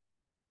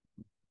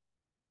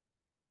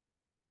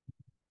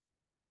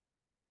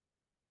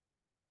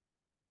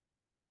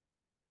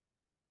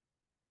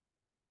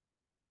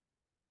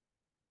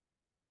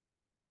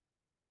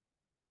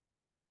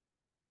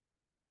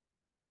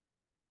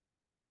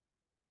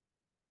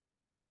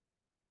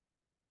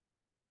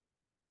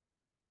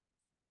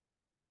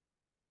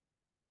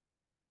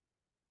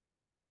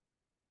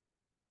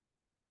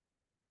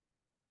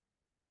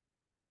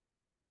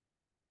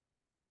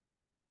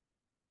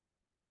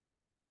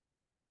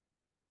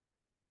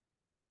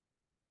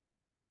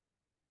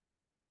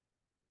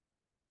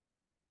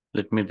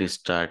Let me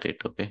restart it.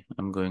 Okay,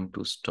 I'm going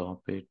to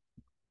stop it.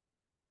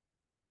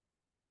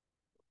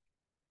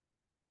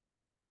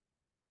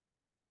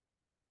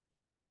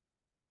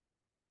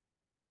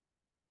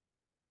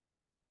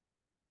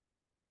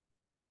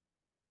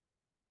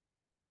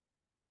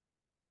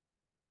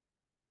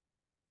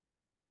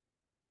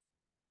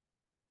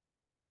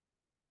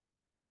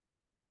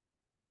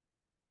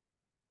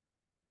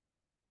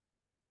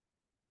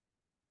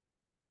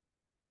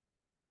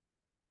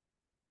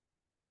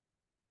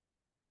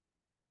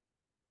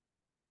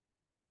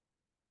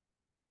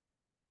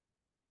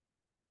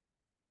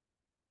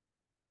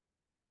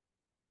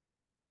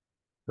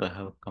 So I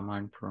have a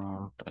command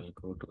prompt. I'll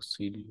go to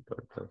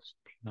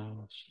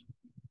cd.slash.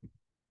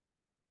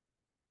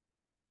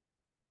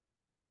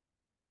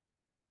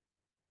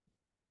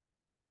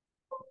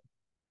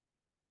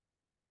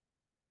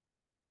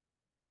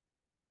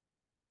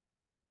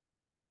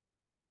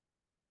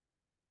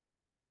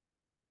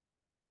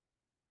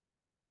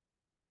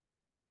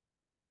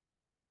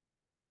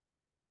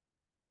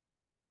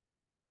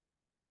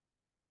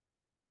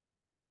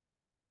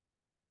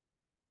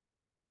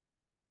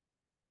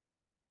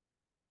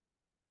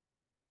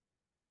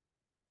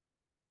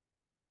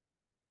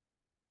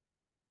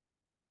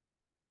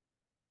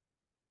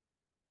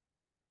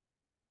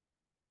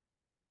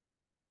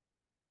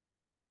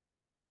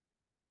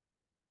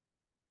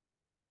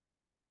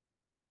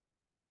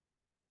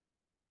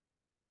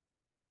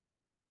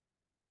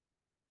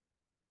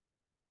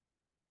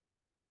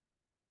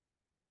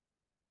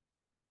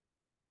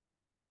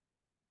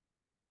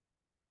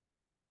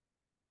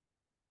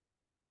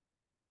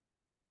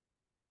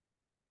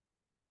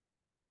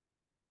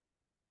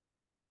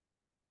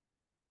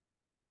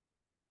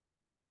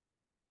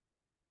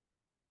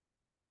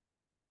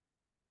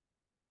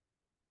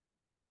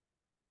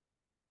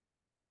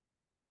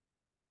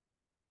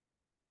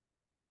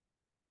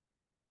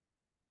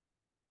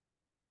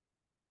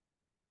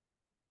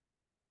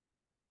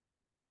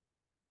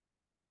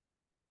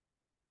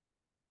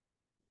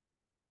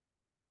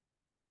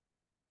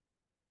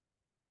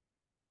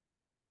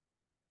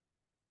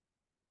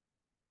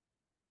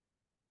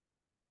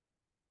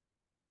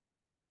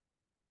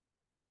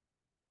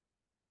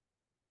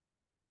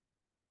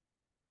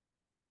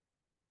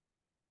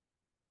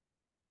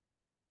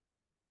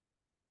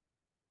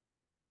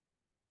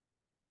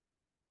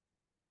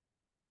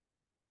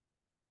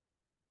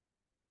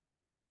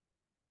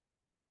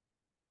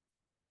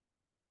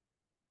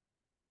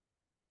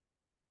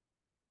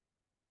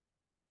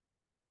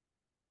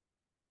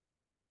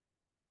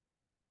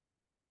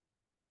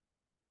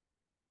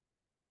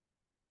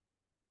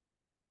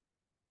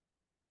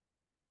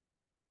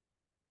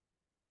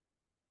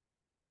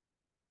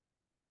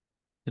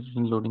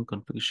 Loading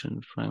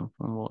configuration from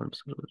vault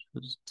server.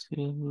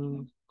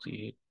 Still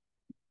create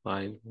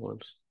file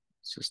vault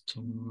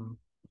system.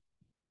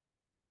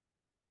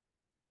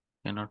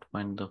 Cannot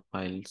find the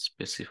file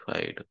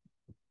specified.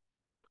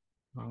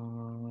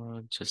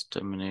 Just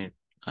a minute.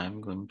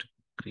 I'm going to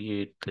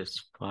create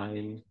this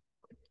file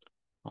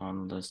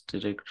on this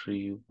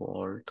directory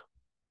vault.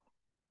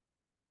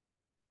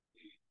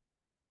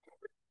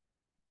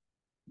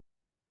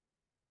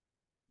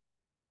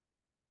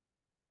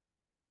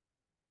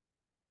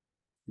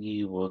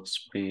 E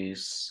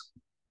workspace.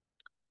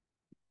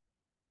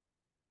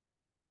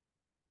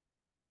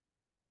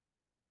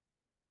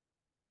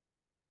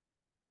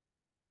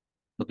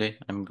 Okay,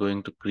 I'm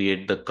going to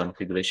create the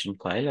configuration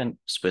file and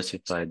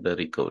specify the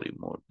recovery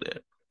mode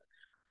there.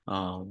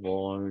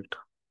 Vault.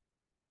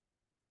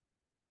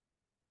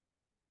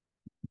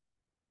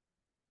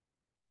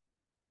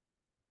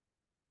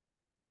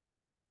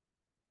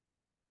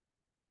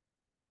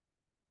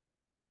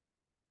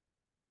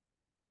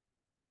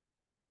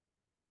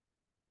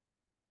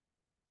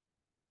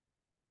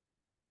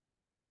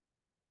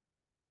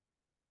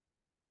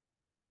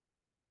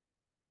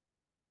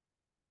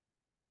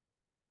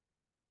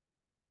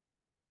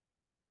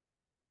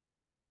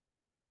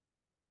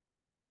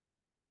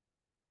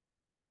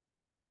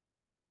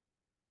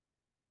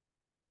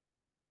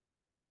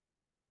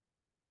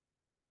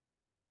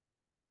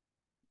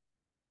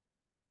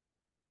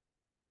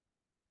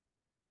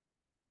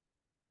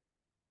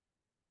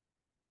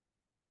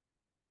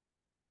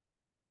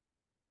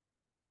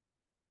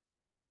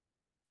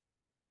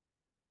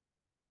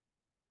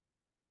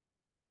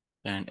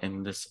 And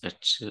in this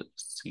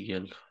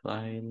HCL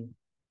file,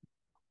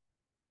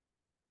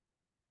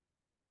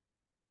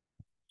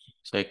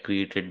 so I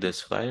created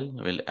this file,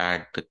 we'll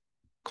add the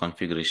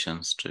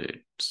configurations to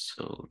it.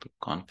 So the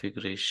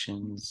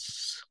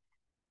configurations,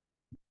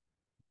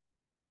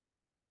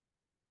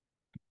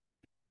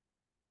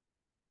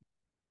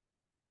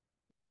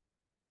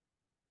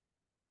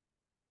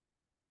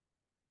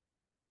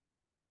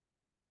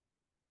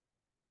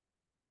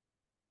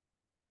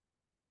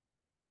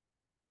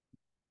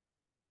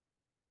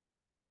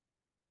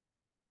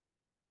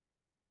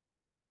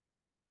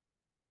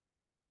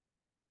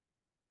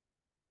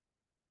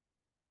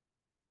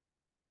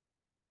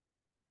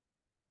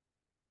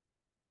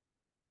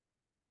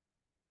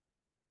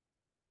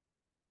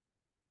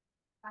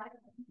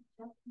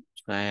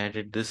 so I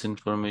added this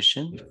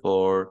information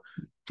for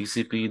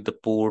TCP, the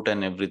port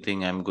and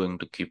everything. I'm going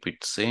to keep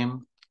it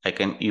same. I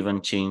can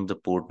even change the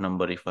port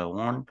number if I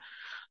want.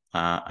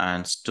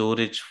 And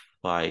storage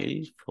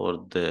file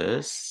for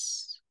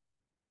this.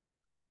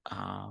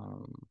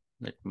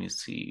 Let me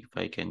see if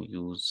I can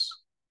use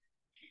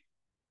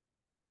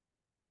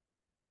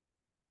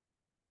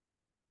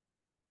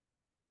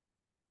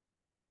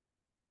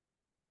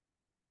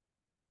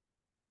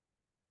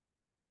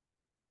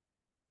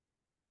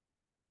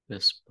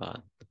this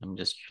path. I'm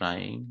just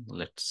trying.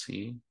 Let's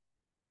see.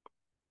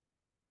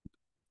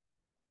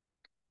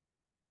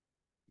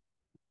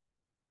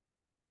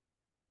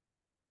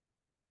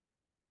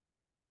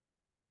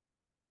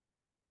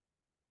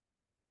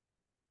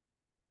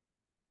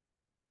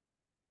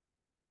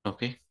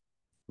 Okay,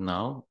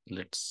 now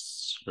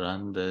let's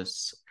run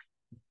this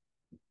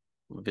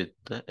with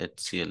the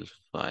HCL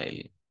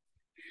file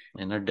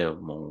in a dev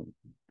mode.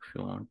 If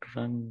you want to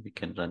run, we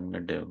can run in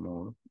a dev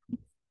mode.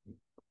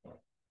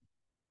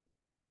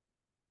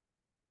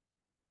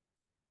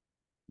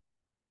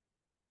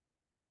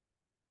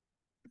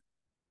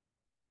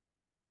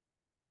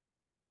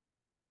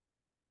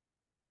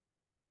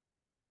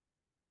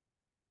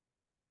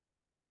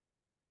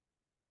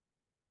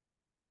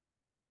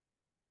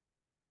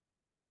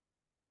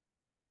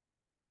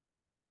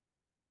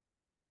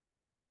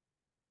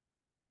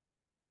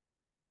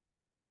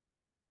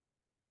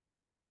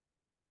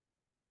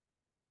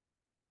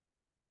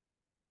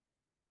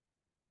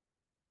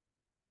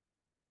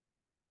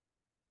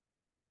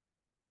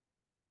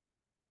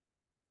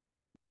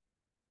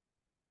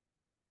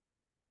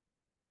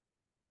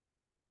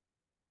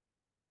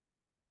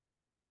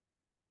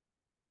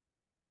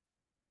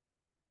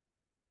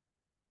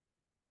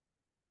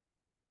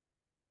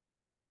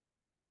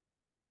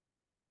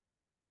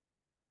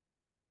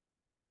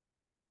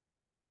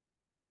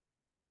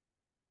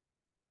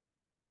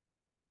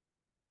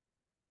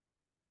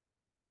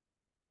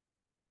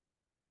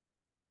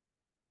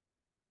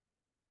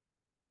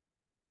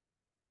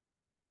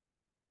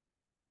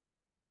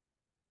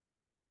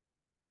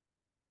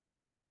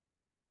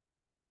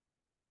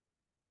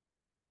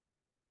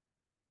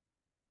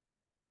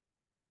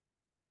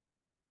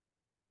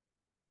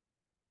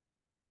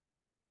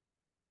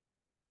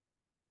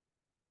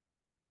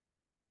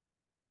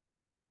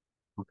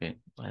 Okay,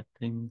 I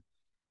think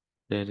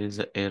there is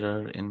an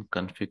error in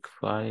config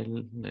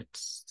file.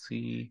 Let's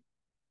see.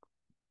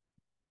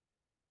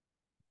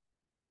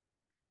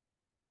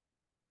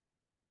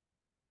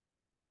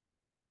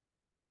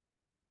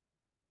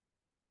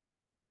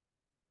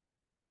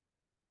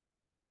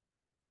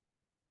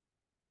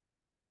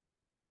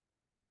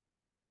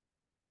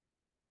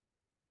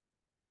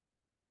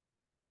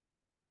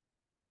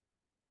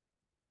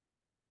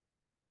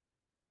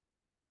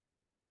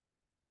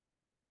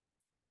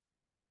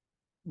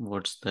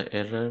 What's the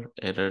error?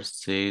 Error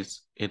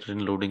says error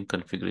in loading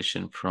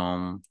configuration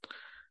from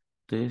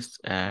this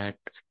at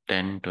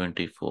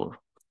 1024.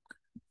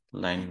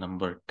 Line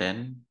number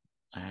 10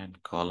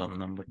 and column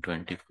number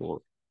 24.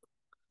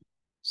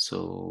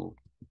 So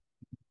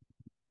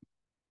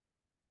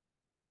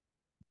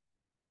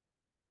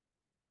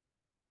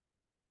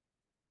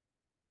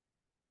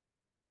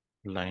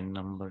line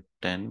number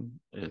 10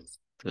 is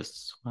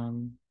this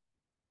one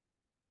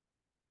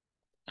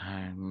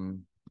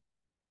and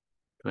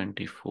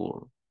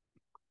 24.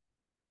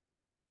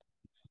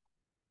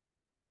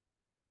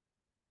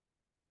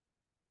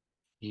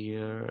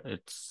 Here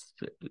it's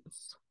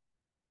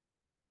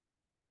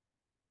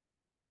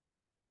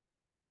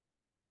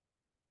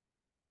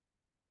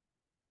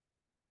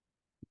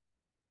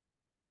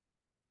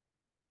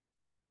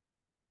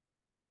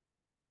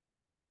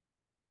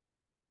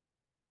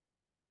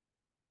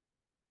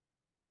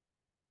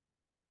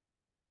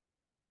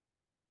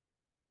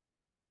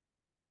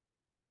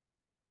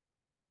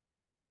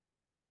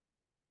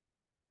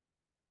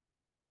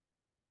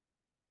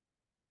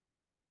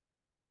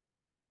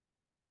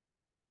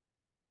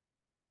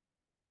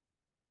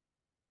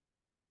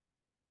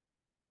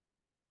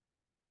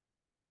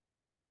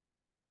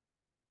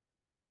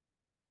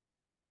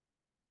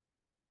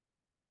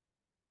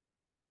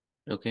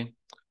okay.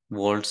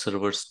 Vault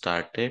server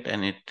started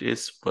and it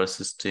is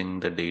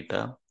persisting the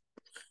data.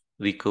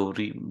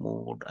 Recovery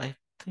mode, I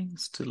think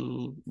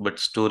still, but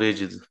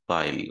storage is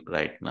file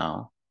right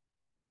now.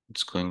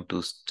 It's going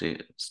to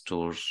stay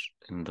stores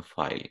in the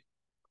file.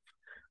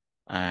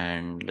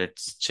 And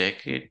let's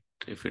check it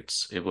if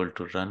it's able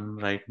to run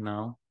right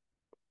now.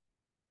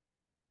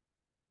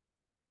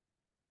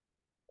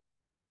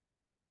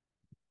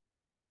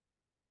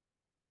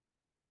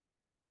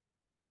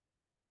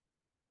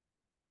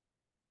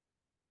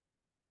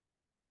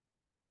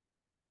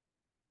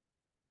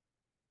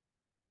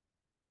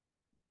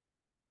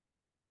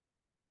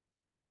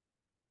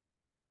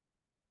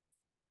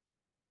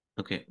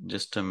 Okay,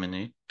 just a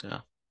minute.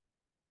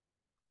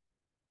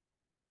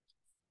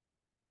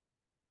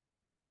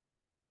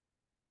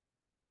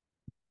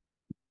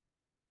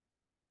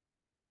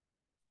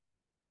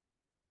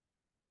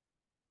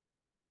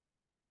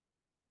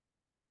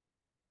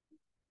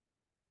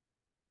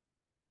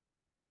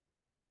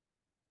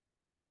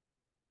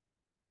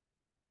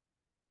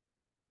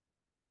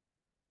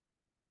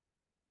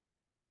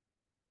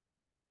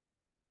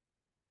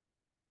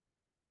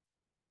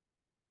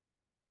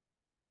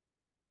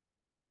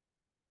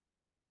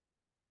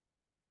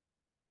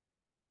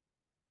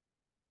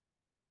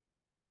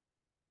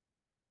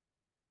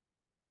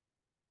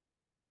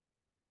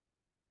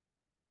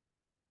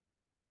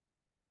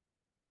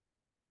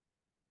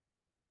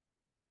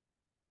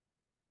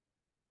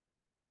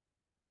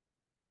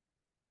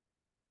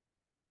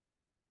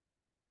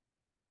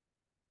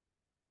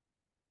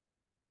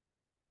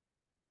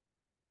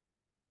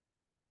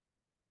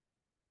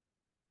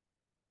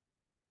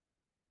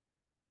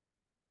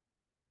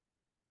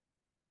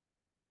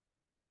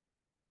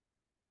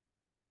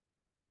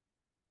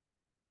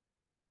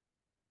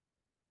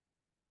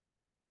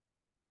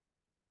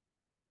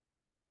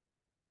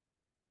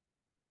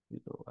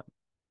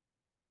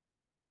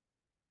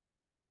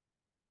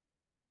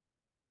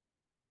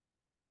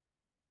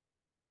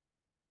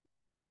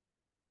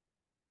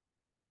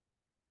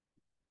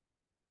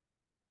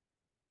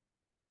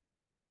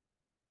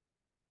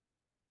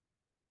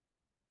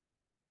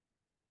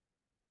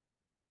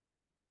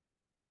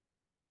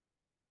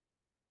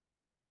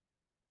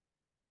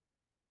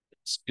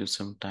 Let's give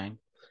some time.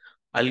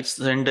 I'll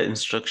send the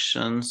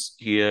instructions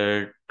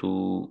here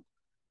to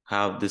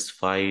have this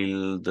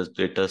file, the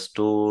data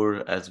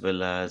store, as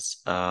well as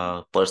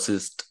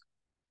persist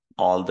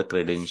all the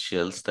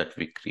credentials that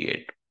we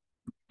create.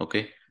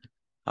 Okay.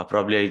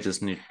 Probably I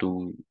just need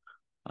to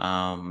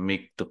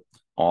make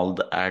all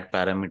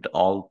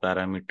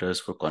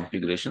parameters for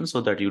configuration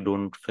so that you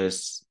don't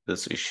face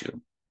this issue.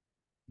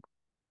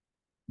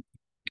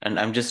 And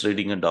I'm just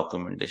reading a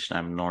documentation.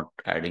 I'm not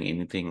adding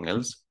anything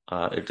else.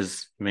 It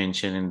is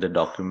mentioned in the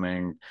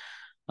document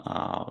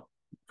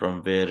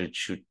from where it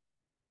should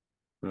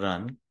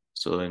run.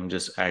 So I'm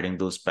just adding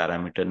those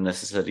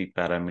necessary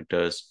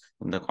parameters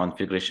in the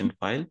configuration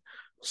file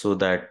so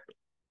that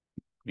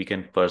we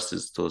can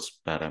persist those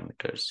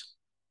parameters.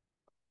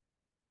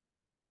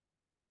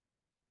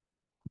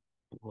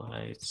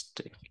 Why it's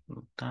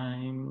taking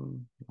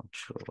time? Not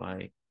sure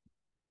why.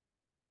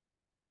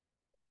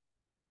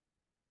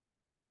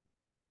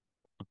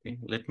 Okay,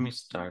 let me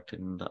start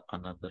in the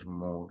another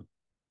mode.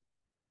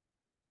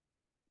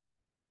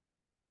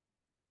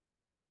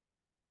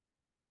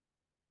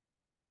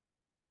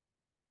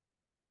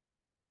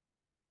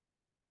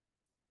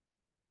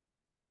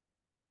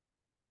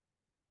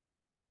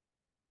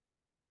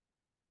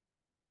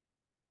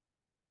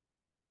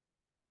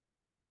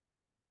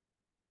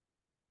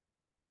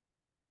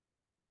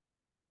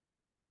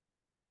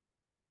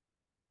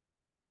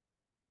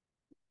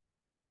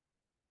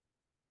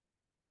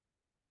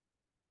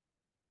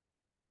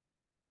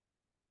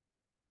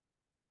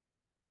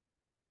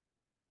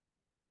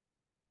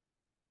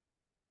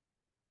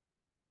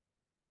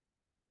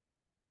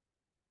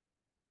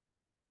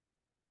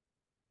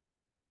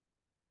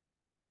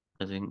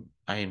 I think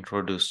I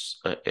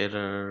introduced an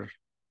error.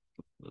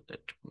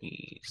 Let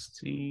me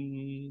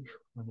see.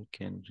 I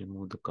can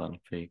remove the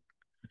config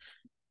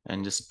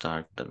and just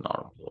start the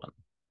normal one.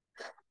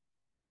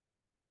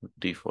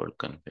 Default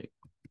config.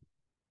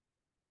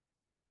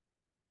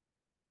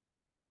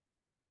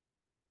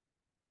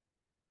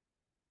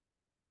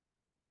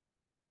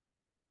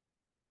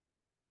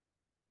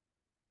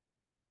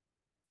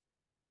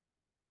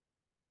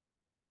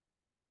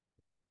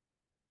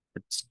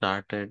 It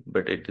started,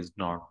 but it is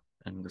not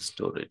in the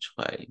storage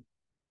file.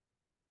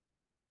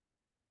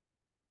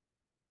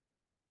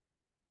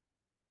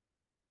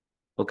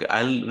 Okay,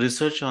 I'll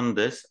research on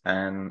this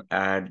and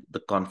add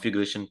the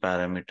configuration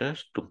parameter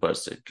to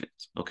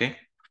percentage. Okay.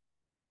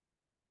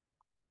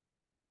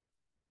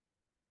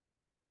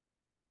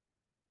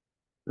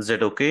 Is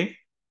that okay?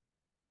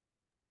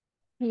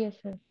 Yes,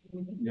 sir.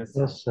 Yes.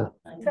 Yes, sir.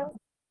 So,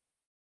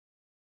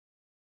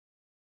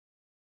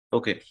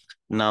 Okay.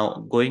 Now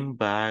going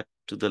back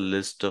to the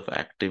list of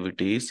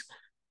activities,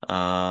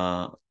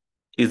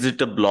 is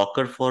it a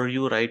blocker for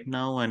you right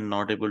now and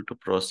not able to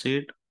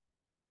proceed?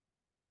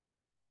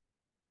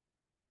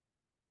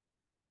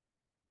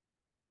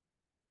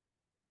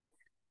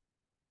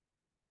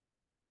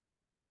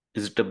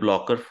 Is it a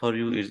blocker for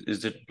you?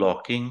 Is it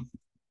blocking?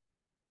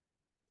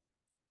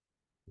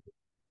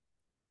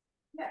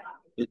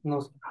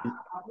 No, sir.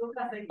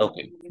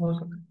 Okay. No,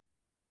 sir.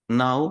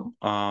 Now,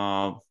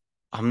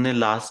 हमने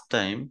last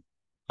time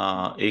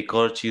एक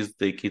और चीज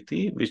देखी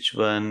थी, which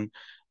one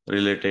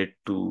related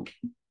to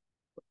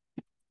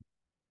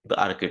the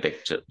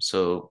architecture.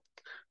 So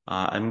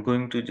I'm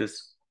going to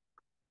just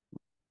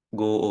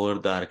go over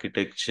the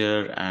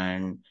architecture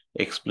and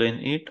explain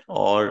it,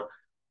 or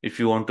if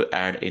you want to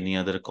add any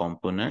other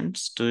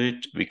components to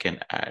it, we can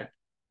add.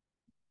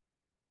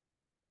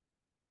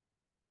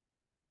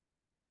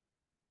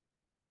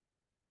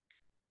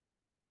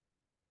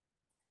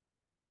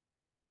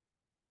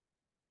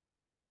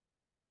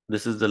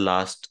 This is the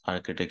last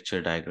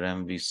architecture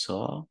diagram we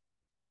saw,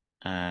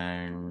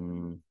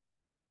 and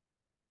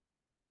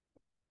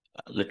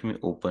let me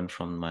open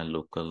from my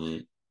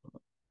local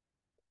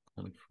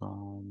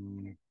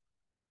from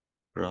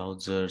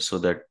browser so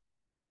that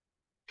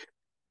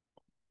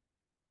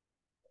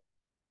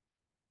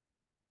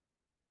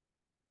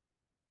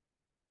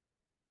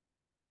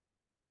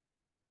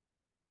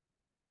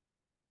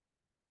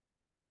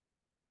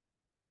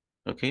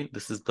okay,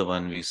 this is the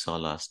one we saw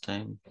last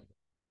time.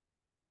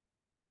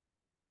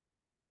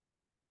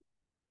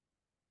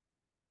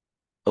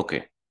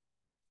 Okay.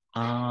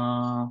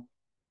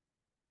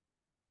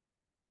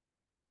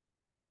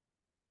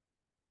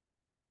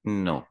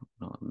 No,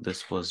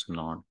 this was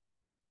not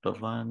the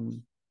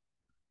one.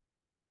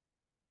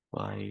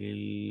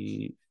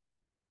 File.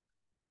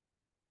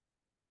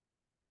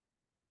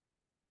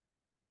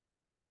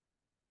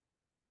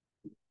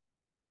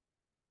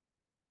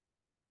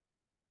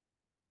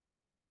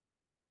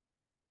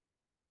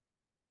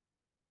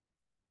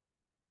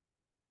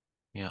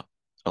 Yeah.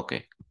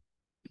 Okay.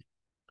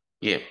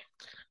 Yeah.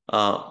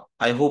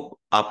 I hope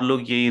आप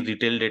लोग यही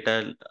retail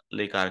data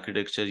like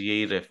architecture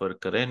यही refer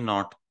करें,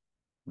 not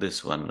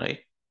this one, right?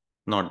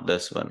 Not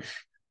this one.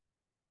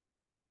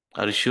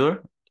 Are you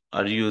sure?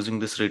 Are you using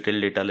this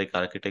retail data lake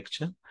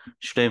architecture?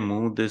 Should I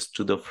move this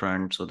to the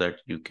front so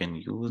that you can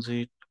use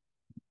it?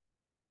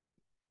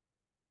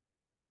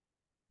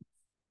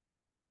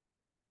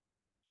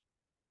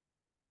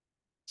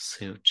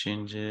 Save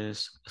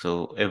changes.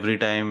 So every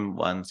time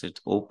once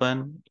it's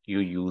open, you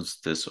use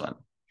this one.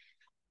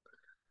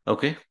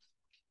 Okay.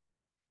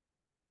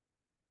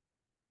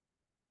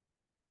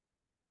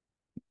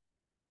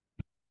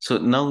 So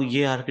now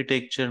ये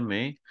architecture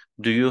में,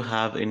 do you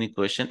have any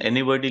question?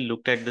 Anybody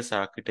looked at this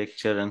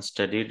architecture and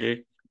studied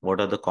it?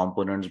 What are the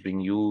components being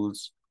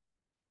used?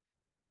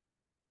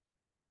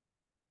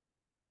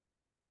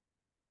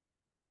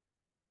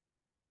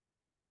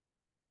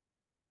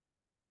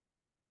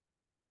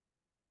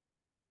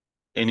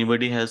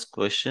 Anybody has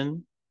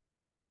question?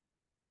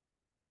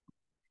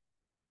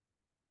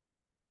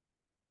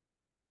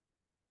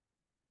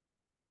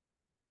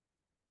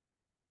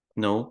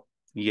 No?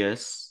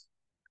 Yes?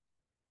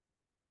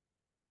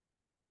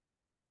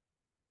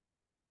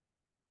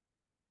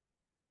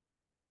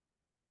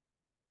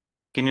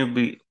 Can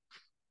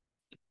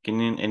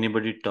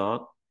anybody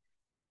talk?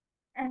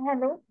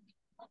 hello.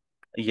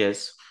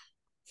 Yes.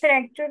 Sir,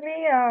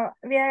 actually,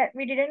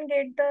 we didn't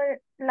get the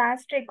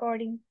last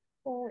recording,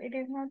 so it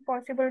is not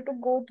possible to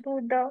go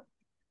through the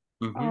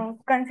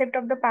concept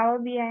of the Power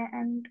BI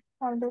and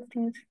all those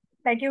things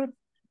that you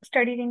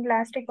studied in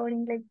last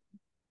recording. Like,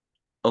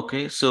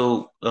 Okay,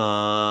 so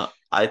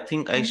I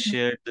think I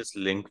shared this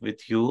link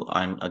with you,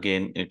 and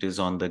again, it is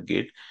on the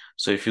Git.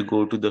 So if you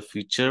go to the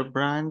feature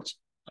branch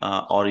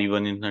or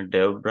even in the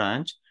dev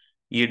branch,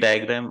 ये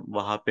diagram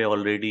वहाँ पे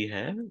already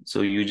है.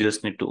 So you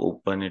just need to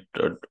open it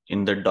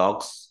in the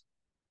docs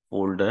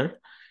folder.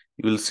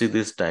 You will see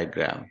this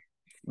diagram,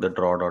 the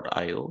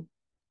draw.io.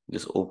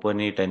 Just open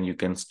it and you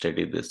can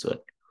study this one.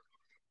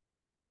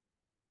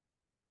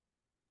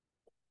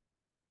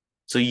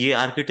 सो ये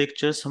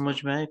architecture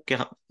समझ में आए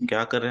क्या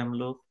क्या कर रहे हैं हम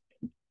लोग?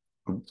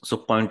 So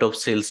point of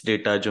sales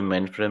data जो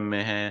मेन फ्रेम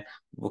में है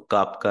वो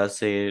कापका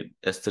से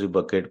S3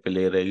 बकेट पे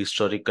ले रहे हैं,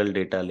 हिस्टोरिकल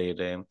डेटा ले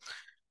रहे हैं,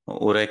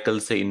 ओरेकल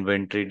से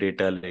इन्वेंट्री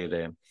डेटा ले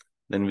रहे हैं.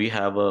 Then we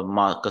have a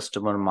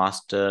customer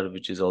master,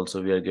 which is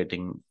also we are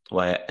getting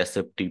via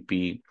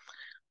SFTP.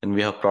 Then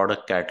we have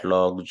product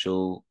catalog,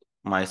 जो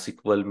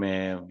MySQL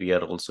में we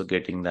are also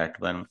getting that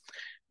one.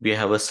 We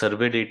have a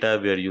survey data,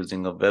 we are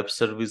using a web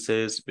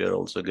services, we are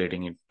also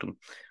getting it too.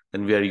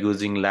 Then we are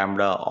using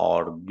Lambda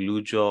or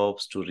Glue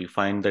jobs to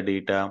refine the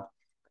data.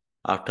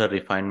 After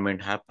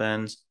refinement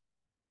happens,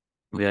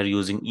 we are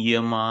using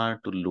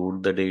EMR to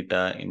load the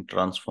data in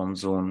transform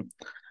zone.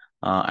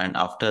 And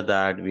after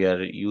that, we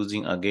are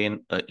using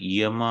again a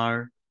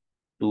EMR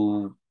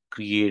to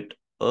create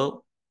a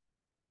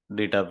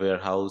data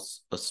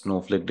warehouse, a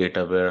Snowflake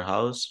data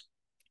warehouse.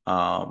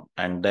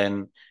 And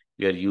then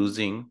we are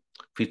using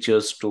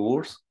feature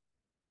stores.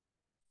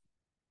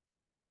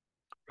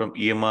 From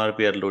EMR,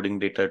 we are loading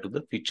data to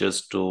the feature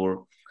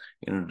store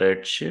in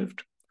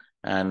Redshift.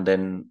 And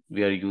then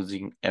we are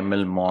using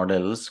ML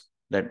models,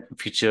 that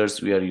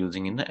features we are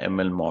using in the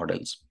ML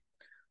models.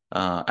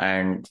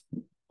 And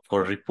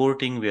for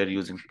reporting, we are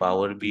using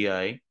Power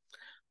BI.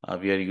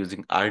 We are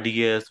using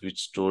RDS,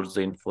 which stores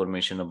the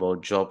information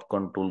about job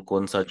control,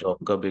 कौन सा job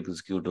कब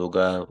execute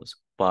होगा,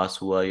 pass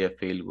हुआ या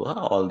fail हुआ,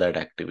 all that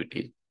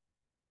activity.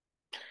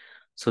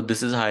 So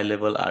this is high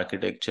level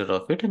architecture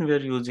of it, and we are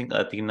using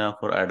Athena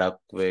for ad hoc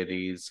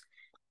queries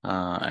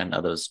and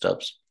other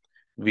stuffs.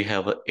 We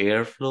have a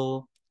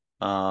Airflow,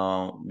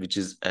 which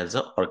is as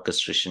a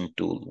orchestration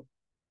tool.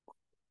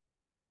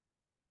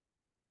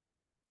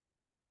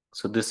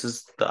 So this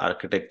is the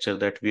architecture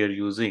that we are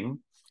using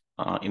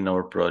in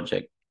our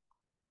project.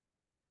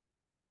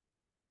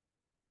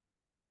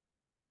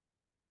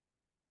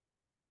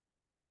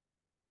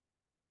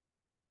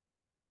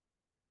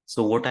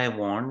 So what I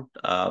want,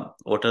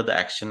 what are the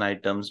action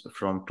items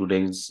from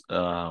today's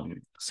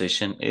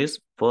session is,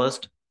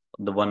 first,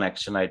 the one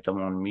action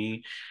item on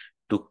me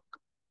to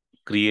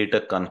create a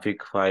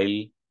config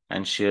file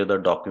and share the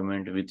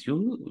document with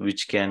you,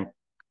 which can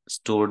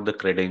store the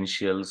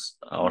credentials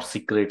or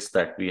secrets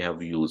that we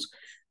have used.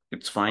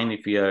 It's fine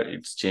if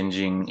it's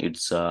changing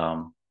its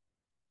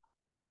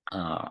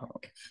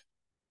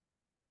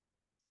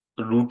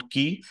root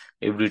key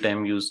every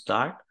time you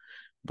start,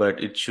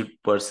 but it should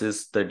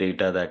persist the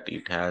data that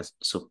it has.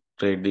 So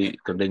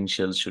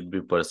credentials should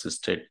be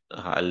persisted.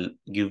 I'll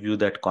give you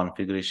that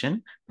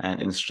configuration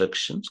and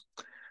instructions.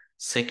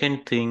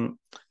 Second thing,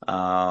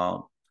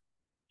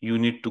 you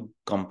need to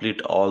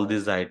complete all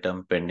these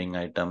pending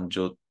item,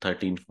 jo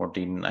 13,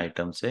 14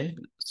 items hai.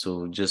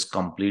 So just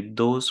complete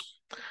those.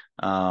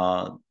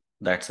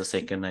 That's the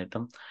second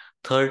item.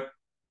 Third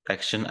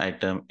action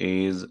item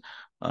is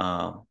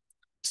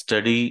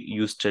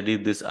study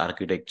this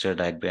architecture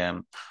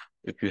diagram.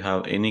 If you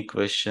have any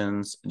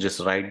questions, just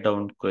write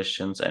down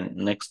questions, and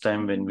next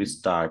time when we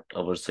start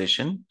our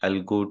session,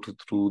 I'll go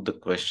through the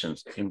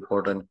questions,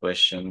 important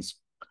questions,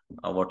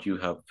 what you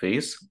have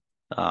faced.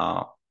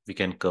 We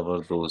can cover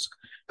those,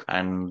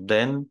 and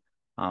then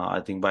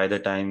I think by the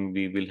time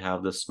we will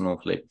have the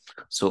Snowflake.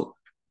 So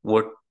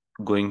what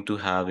going to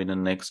have in the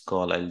next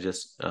call, I'll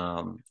just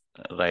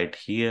write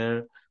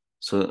here.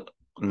 So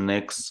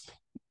next,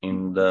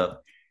 in the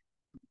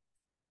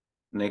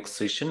next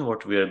session,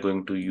 what we are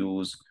going to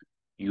use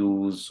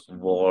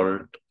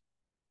Vault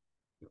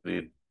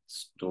with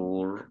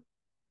store.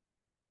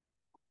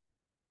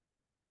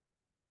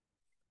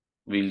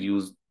 We'll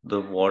use the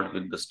Vault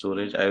with the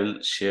storage. I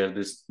will share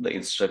the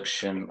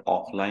instruction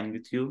offline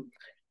with you.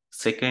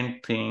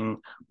 Second thing,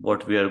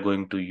 what we are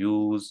going to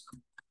use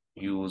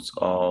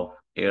of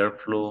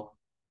Airflow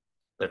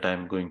that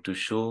I'm going to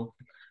show.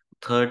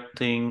 Third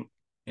thing,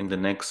 in the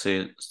next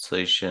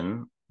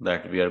session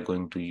that we are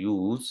going to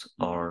use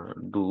or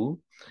do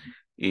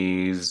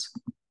is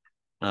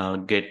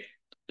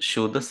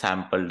show the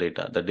sample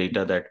data, the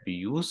data that we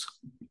use.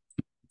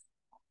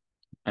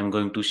 I'm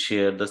going to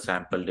share the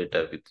sample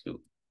data with you.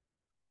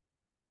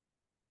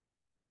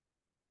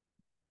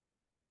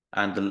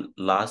 And the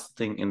last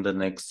thing in the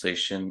next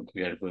session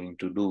we are going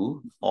to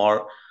do,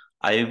 or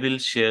I will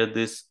share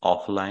this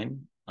offline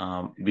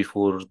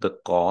before the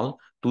call.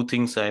 Two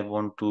things I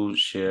want to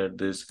share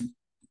this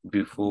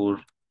before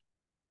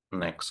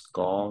next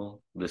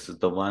call. This is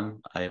the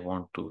one I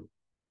want to.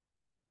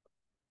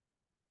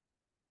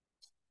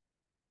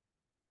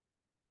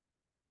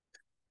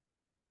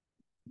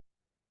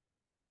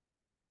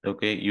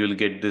 Okay, you will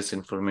get this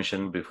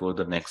information before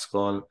the next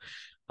call.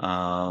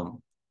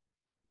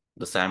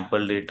 The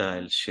sample data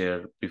I'll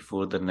share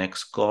before the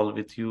next call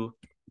with you.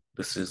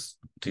 This is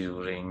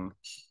during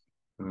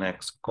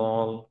next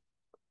call.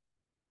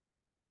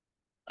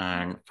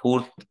 And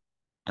fourth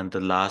and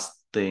the last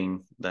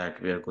thing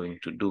that we are going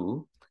to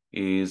do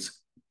is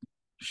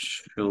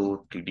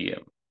show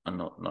TDM.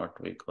 No,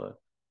 not Wake.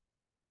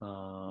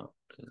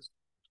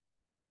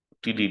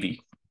 TDD.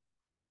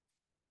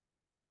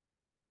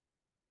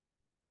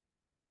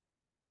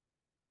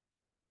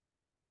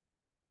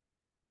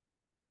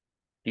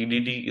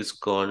 TDD is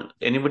called,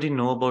 anybody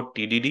know about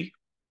TDD?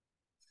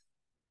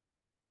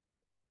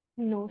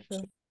 No,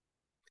 sir.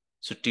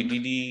 So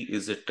TDD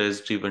is a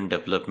test-driven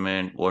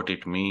development, what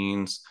it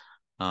means,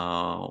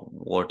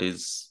 what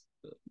is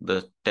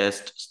the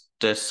test,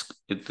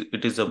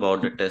 it is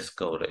about the test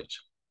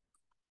coverage.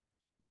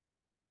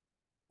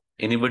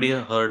 Anybody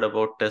heard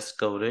about test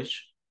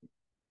coverage?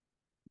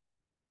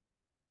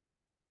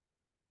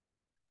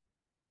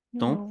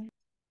 No? No.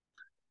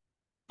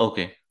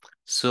 Okay.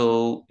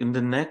 So in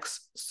the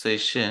next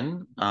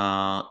session,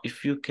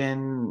 if you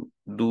can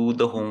do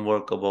the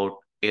homework about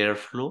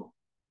airflow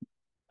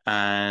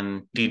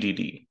and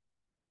TDD.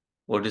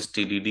 What is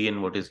TDD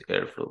and what is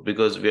airflow?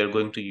 Because we are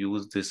going to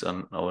use this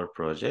on our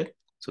project.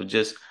 So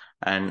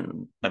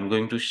and I'm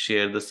going to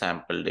share the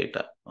sample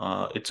data.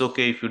 It's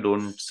okay if you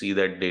don't see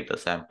that data,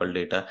 sample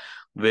data.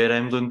 Where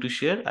I'm going to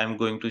share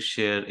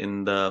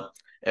in the,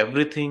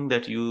 everything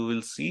that you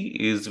will see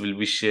will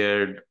be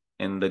shared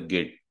in the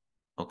Git.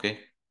 Okay.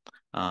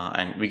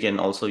 And we can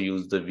also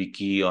use the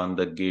wiki on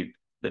the Git.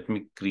 Let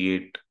me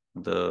create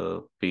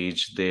the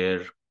page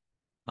there.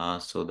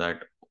 So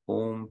that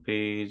home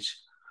page,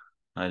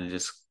 I'll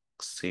just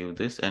save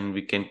this and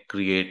we can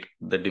create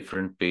the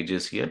different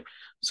pages here.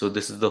 So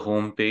this is the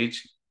home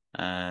page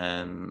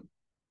and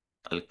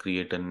I'll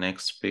create a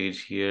next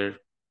page here.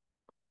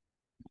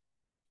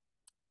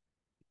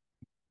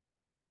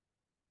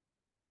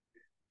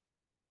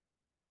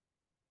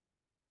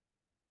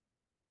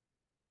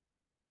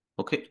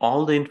 Okay,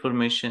 all the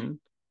information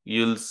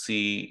you'll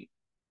see,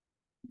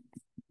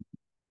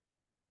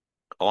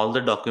 all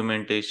the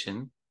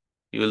documentation,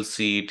 you will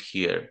see it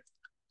here.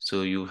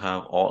 So you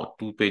have all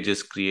 2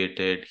 pages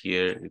created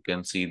here. You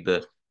can see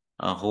the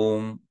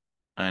home,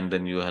 and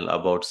then you have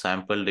about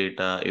sample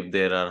data. If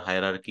there are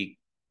hierarchy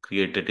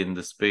created in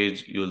this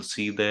page, you'll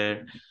see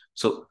there.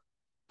 So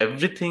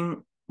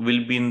everything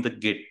will be in the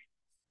Git,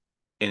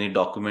 any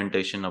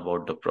documentation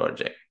about the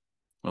project.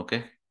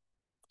 Okay.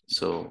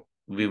 So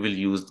we will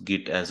use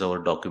Git as our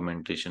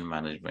documentation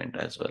management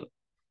as well.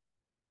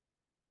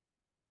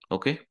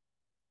 Okay.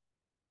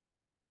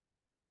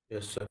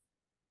 Yes, sir.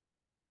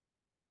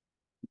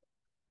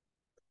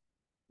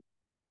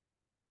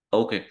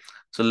 Okay,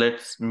 so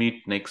let's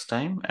meet next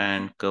time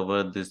and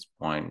cover this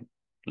point.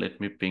 Let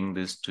me ping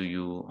this to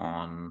you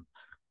on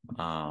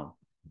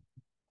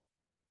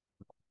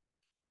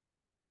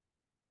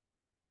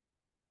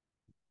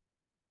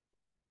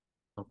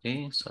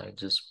okay, so I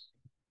just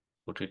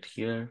put it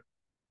here.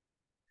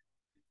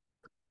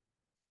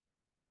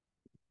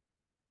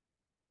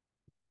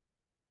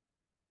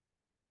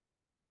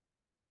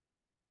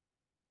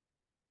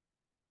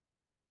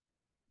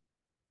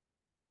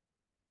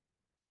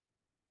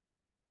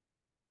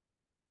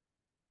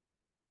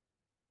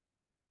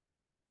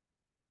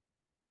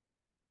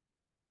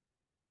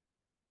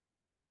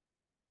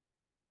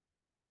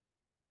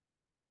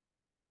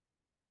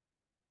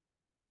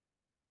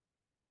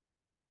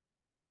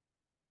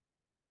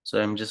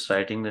 So I'm just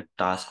writing the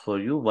task for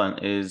you. One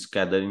is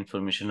gather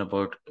information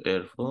about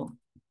airflow.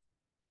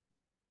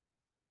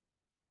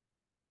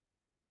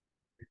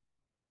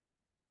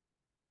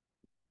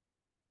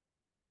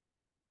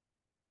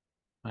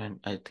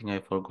 And I think I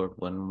forgot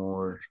one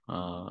more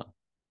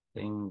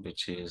thing,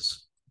 which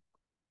is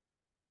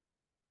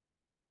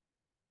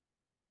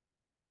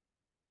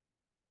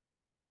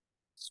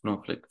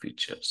Snowflake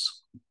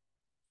features.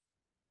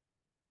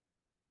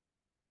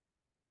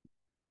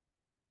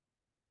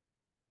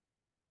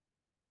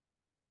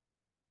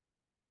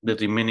 The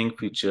remaining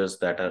features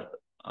that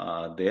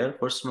are there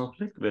for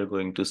Snowflake, we're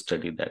going to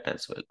study that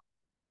as well.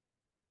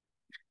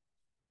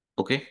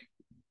 Okay.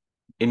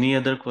 Any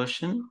other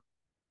question?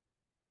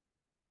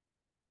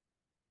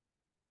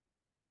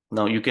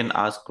 Now you can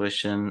ask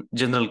question,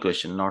 general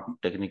question, not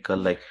technical,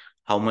 like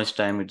how much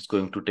time it's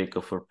going to take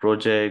for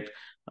project,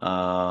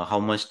 how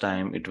much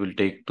time it will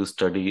take to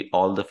study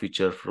all the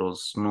feature for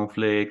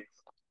Snowflake.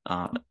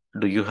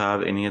 Do you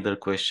have any other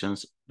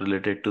questions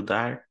related to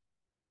that?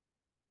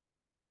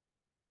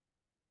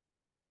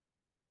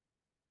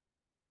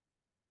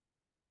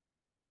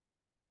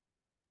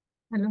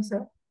 Hello,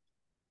 sir.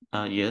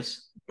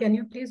 Yes. Can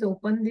you please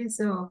open this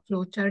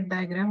flowchart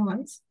diagram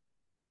once?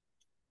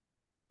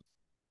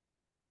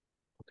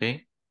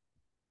 Okay.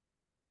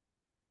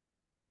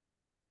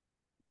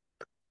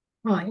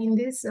 In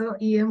this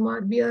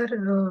EMR, we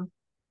are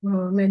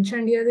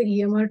mentioned here the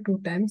EMR 2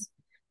 times.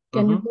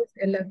 Can you please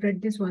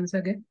elaborate this once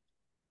again?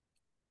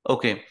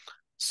 Okay.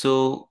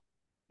 So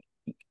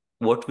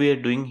what we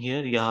are doing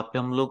here, यहाँ पे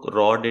हम लोग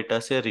raw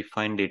data से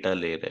refined data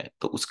ले रहे हैं,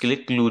 तो उसके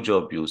लिए glue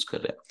job use कर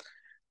रहे हैं.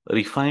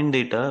 Refined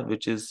data,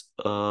 which is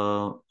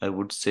I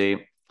would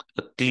say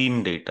a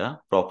clean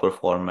data, proper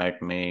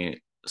format में,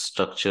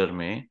 structure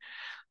में.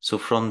 So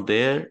from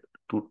there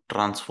to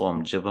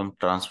transform, जब हम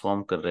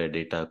transform कर रहे हैं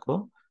data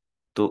को,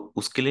 तो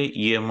उसके लिए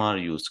EMR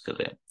use कर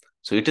रहे हैं.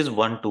 So it is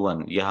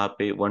 1-to-1. यहाँ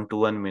पे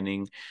 1-to-1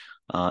 meaning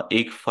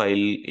एक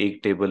फाइल एक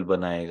टेबल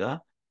बनाएगा,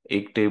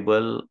 एक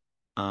टेबल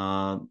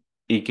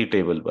एक ही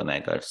टेबल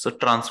बनाएगा. So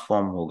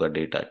transform होगा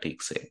डेटा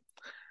ठीक से.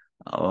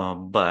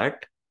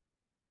 But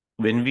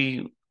when we,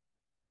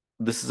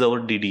 this is our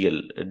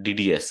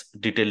DDS,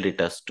 detailed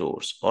data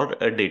stores, or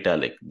a data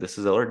lake. This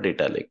is our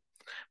data lake.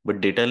 But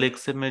data lake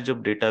से मैं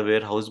जब डेटा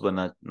वेयर हाउस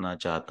बनाना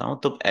चाहता हूँ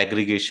तब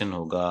एग्रीगेशन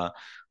होगा,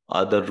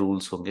 अदर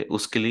रूल्स होंगे,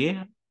 उसके लिए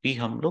भी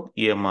हम लोग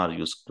EMR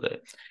यूज कर रहे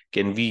हैं.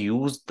 Can we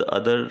use the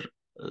other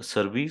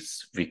service?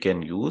 We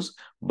can use,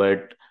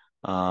 but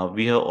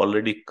we have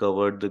already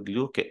covered the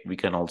glue. We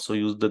can also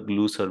use the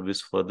glue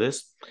service for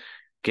this.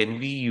 Can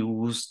we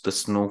use the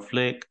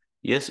Snowflake?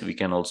 Yes, we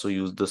can also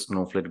use the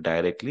Snowflake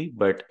directly,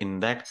 but in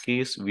that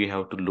case, we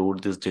have to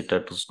load this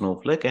data to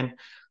Snowflake, and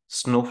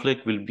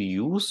Snowflake will be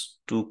used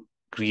to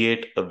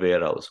create a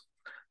warehouse.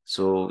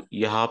 So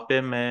यहाँ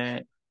पे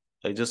मैं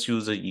I just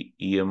use a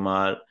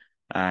EMR,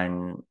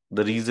 and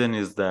the reason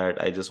is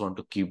that I just want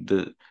to keep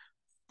the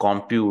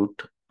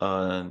compute,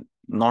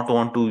 not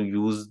want to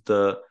use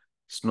the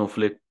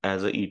Snowflake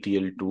as a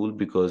ETL tool,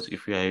 because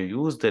if I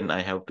use, then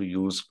I have to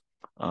use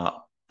uh,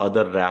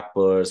 other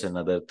wrappers and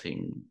other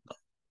thing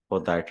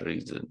for that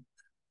reason.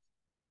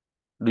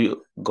 Do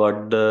you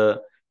got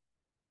the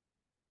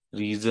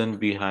reason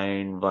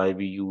behind why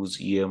we use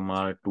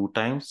EMR 2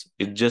 times?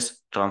 It's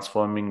just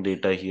transforming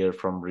data here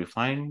from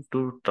refine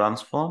to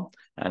transform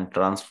and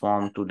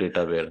transform to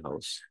data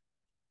warehouse.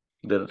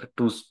 There are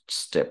 2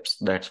 steps.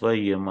 That's why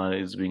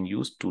EMR is being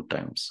used 2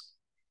 times.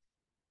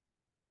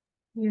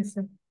 Yes,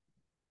 sir.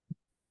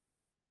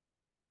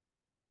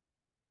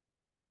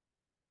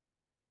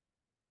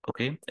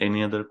 Okay,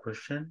 any other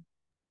question?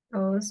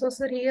 So,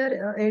 sir,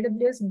 here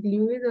AWS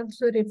Glue is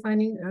also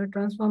refining,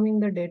 transforming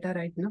the data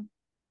right now.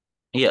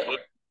 Yeah,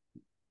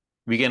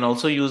 we can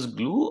also use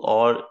glue,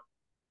 or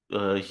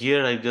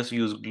here I just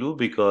use glue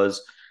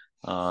because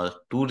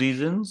 2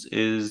 reasons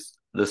is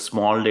the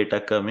small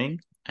data coming,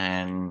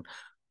 and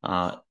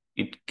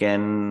it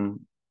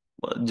can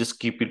just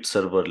keep it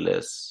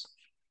serverless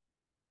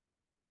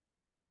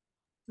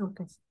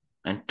Okay.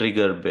 and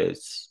trigger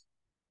based.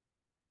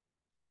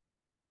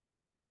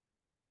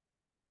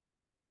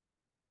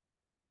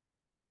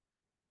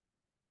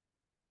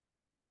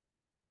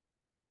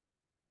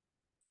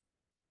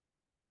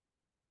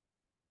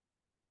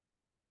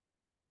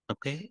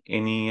 Okay,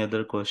 any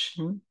other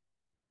question?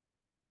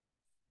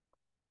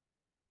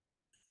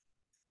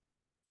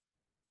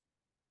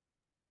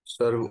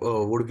 Sir,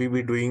 would we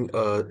be doing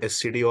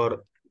SCD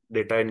or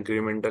data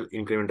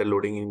incremental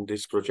loading in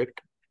this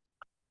project?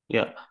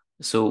 Yeah,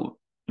 so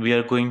we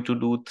are going to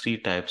do 3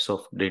 types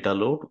of data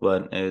load.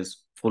 One is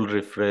full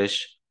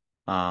refresh,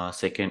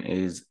 second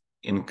is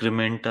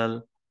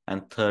incremental,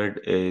 and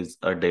third is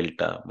a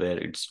delta where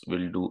it's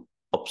will do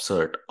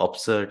upsert.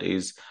 Upsert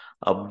is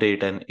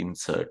update and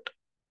insert.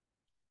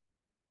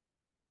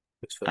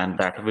 Yes, sir. And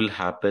that will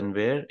happen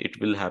where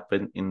it will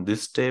happen in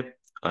this step.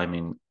 I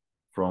mean,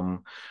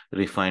 from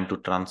refine to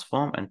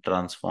transform and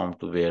transform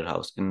to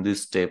warehouse. In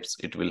these steps,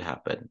 it will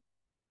happen.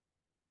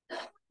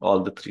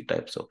 All the 3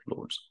 types of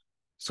loads.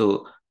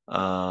 So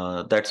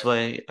that's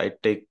why I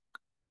take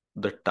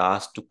the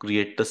task to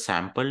create the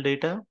sample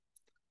data.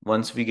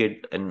 Once we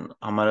get, and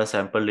हमारा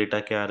sample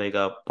data क्या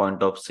रहेगा?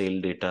 Point of sale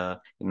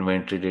data,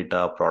 inventory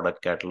data,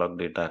 product catalog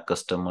data,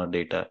 customer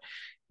data.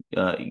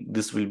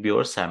 This will be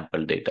our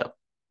sample data.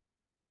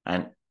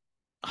 And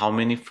how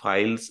many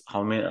files,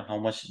 how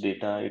much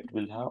data it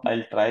will have?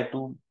 I'll try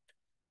to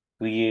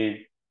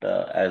create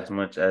as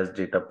much as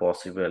data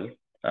possible.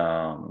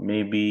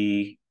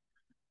 Maybe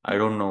I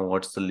don't know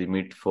what's the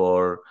limit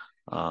for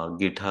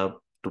GitHub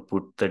to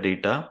put the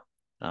data.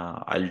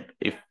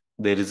 If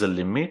there is a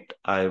limit,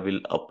 I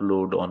will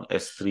upload on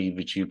S3,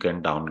 which you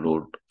can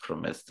download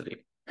from S3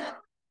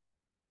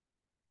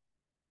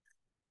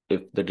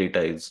 if the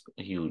data is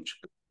huge.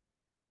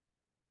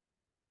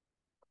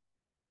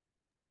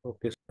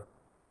 Okay, sir.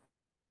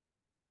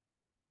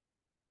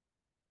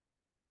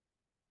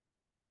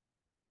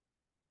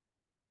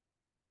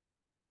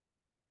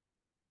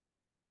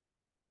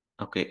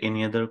 Okay,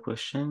 any other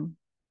question?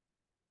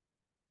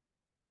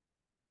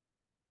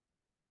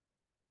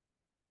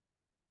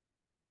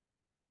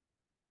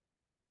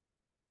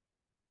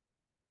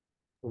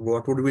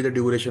 What would be the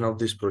duration of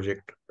this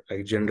project?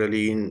 Like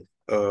generally in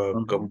a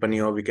company,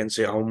 or we can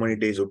say how many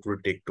days it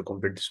would take to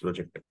complete this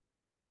project?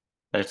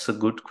 That's a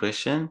good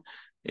question.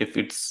 If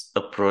it's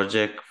a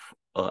project,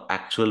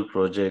 actual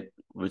project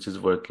which is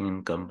working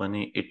in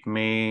company, it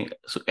may,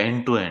 so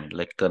end to end,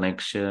 like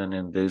connection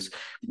and this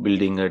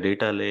building a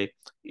data lake,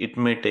 it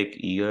may take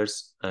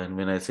years. And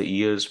when I say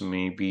years,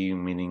 maybe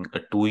meaning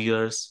 2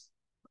 years,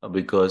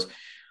 because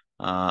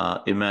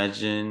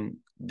imagine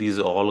these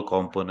all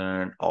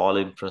component, all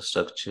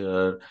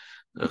infrastructure,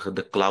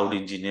 the cloud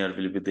engineer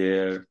will be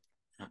there,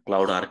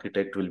 cloud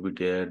architect will be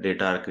there,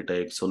 data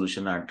architect,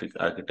 solution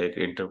architect,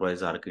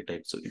 enterprise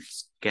architect. So it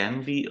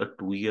can be a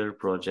 2-year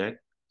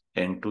project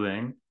end to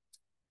end.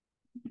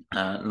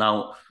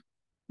 Now,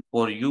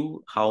 for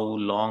you, how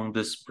long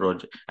this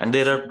project, and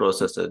there are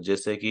processes,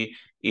 जैसे कि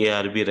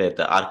ARB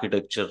रहता है,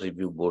 architecture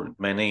review board.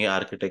 मैंने ये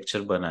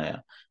architecture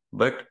बनाया,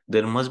 but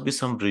there must be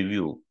some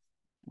review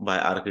by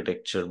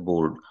architecture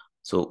board.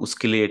 So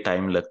उसके लिए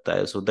time लगता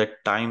है. So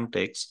that time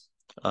takes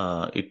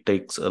It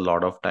takes a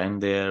lot of time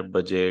there,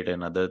 budget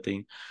and other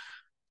thing.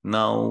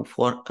 Now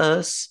for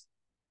us,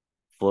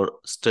 for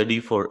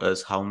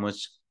us, how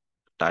much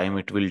time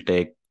it will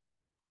take,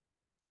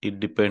 it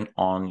depend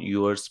on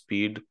your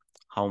speed,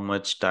 how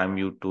much time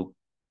you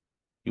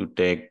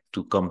take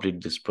to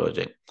complete this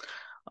project.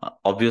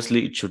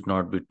 Obviously, it should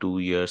not be 2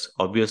 years.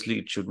 Obviously,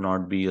 it should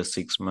not be a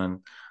 6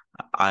 month.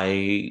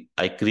 I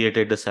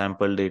created the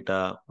sample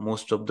data.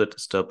 Most of the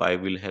stuff I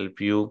will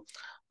help you.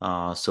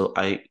 So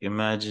I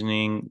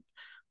imagining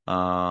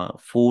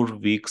 4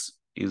 weeks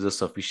is a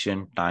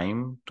sufficient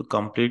time to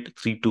complete.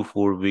 3 to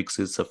 4 weeks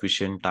is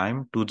sufficient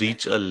time to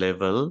reach a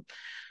level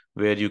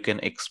where you can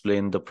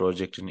explain the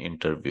project in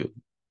interview.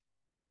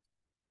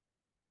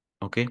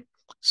 Okay.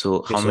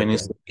 So how Yes, sir. many?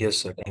 Yes,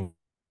 sir. Thank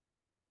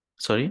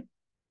Sorry.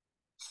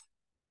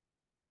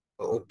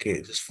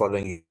 Okay, just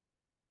following you.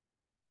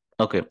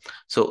 Okay.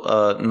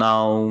 So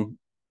now,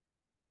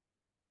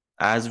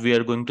 as we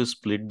are going to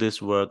split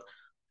this work,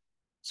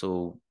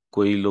 so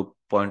कोई लोग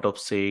point of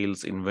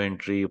sales,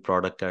 inventory,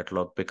 product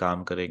catalog पे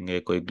काम करेंगे,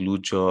 कोई glue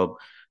job.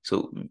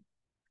 So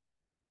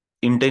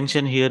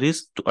intention here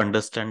is to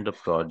understand the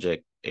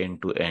project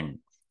end to end.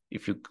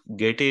 If you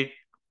get it,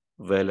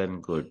 well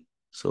and good.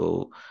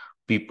 So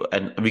people,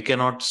 and we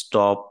cannot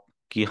stop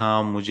कि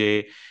हाँ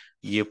मुझे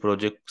ये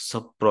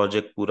सब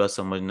project पूरा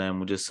समझना है,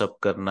 मुझे सब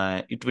करना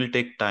है. It will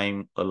take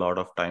time, a lot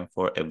of time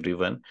for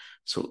everyone.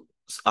 So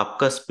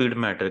आपका स्पीड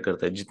मैटर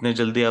करता है. जितने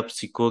जल्दी आप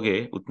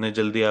सीखोगे उतने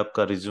जल्दी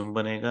आपका रिज्यूम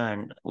बनेगा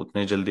एंड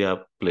उतने जल्दी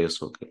आप प्लेस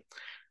होगे.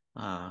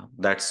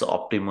 That's the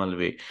optimal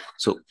way.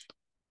 So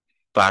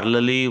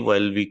parallelly,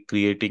 while we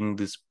creating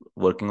this,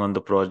 working on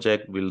the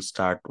project, we'll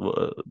start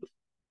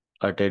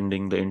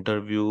attending the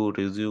interview,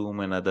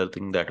 resume, and other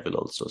thing that will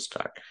also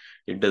start.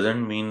 It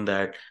doesn't mean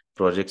that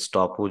project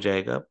stop ho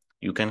jayega.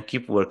 You can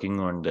keep working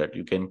on that.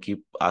 You can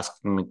keep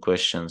asking me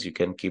questions. You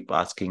can keep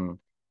asking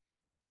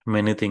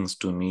many things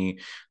to me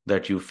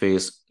that you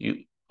face.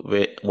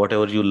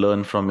 Whatever you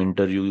learn from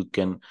interview, you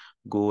can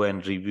go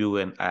and review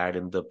and add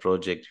in the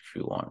project if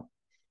you want.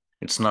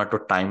 It's not a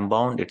time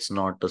bound, it's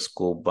not a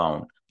scope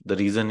bound. The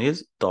reason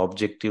is the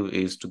objective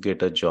is to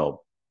get a job.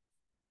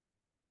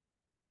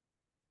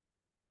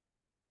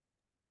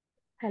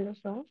 Hello,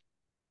 sir.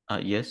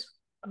 Yes.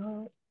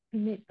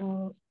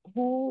 Uh,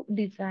 who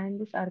designed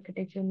this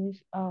architecture?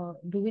 Means,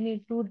 do we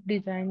need to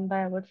design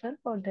by ourselves,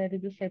 or there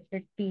is a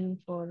separate team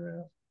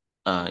for?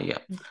 Yeah.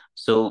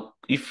 So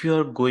if you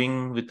are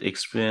going with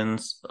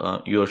experience,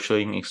 you are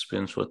showing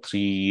experience for 3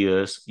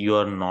 years, you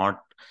are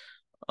not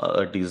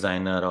a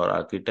designer or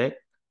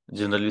architect.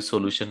 Generally,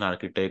 solution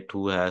architect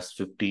who has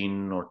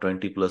 15 or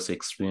 20 plus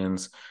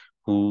experience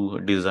who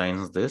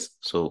designs this.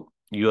 So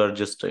you are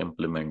just an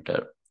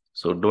implementer.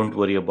 So don't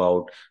worry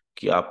about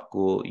कि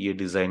आपको ये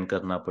design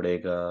करना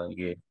पड़ेगा.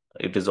 ये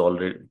it is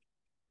already,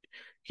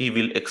 he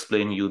will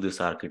explain you this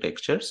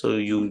architecture. So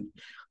you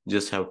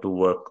just have to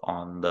work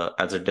on the,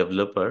 as a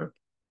developer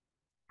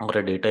or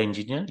a data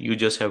engineer, you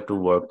just have to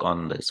work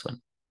on this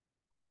one.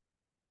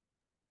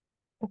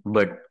 Okay,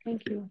 But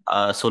thank you.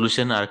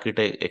 solution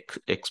architect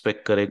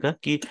expect karega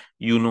कि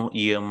you know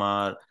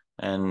EMR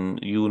and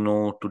you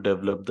know to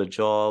develop the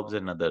jobs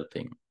and other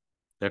thing.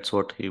 That's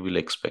what he will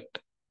expect.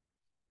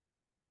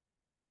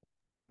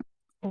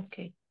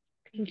 Okay,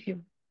 thank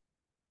you.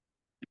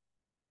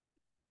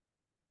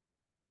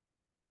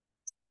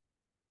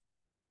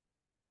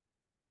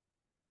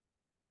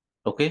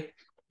 Okay,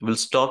 we'll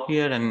stop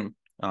here and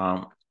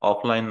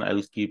offline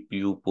I'll keep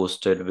you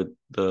posted with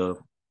the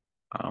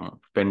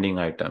pending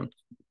items.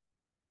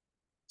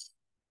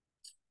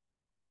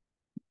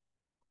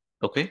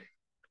 Okay.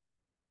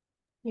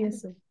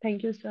 Yes, sir.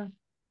 Thank you, sir.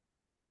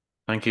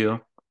 Thank you.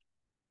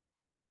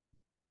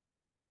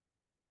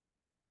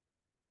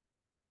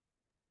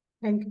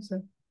 Thank you,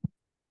 sir.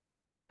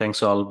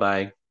 Thanks all.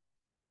 Bye.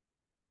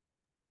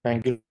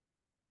 Thank you.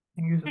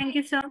 Thank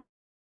you, sir.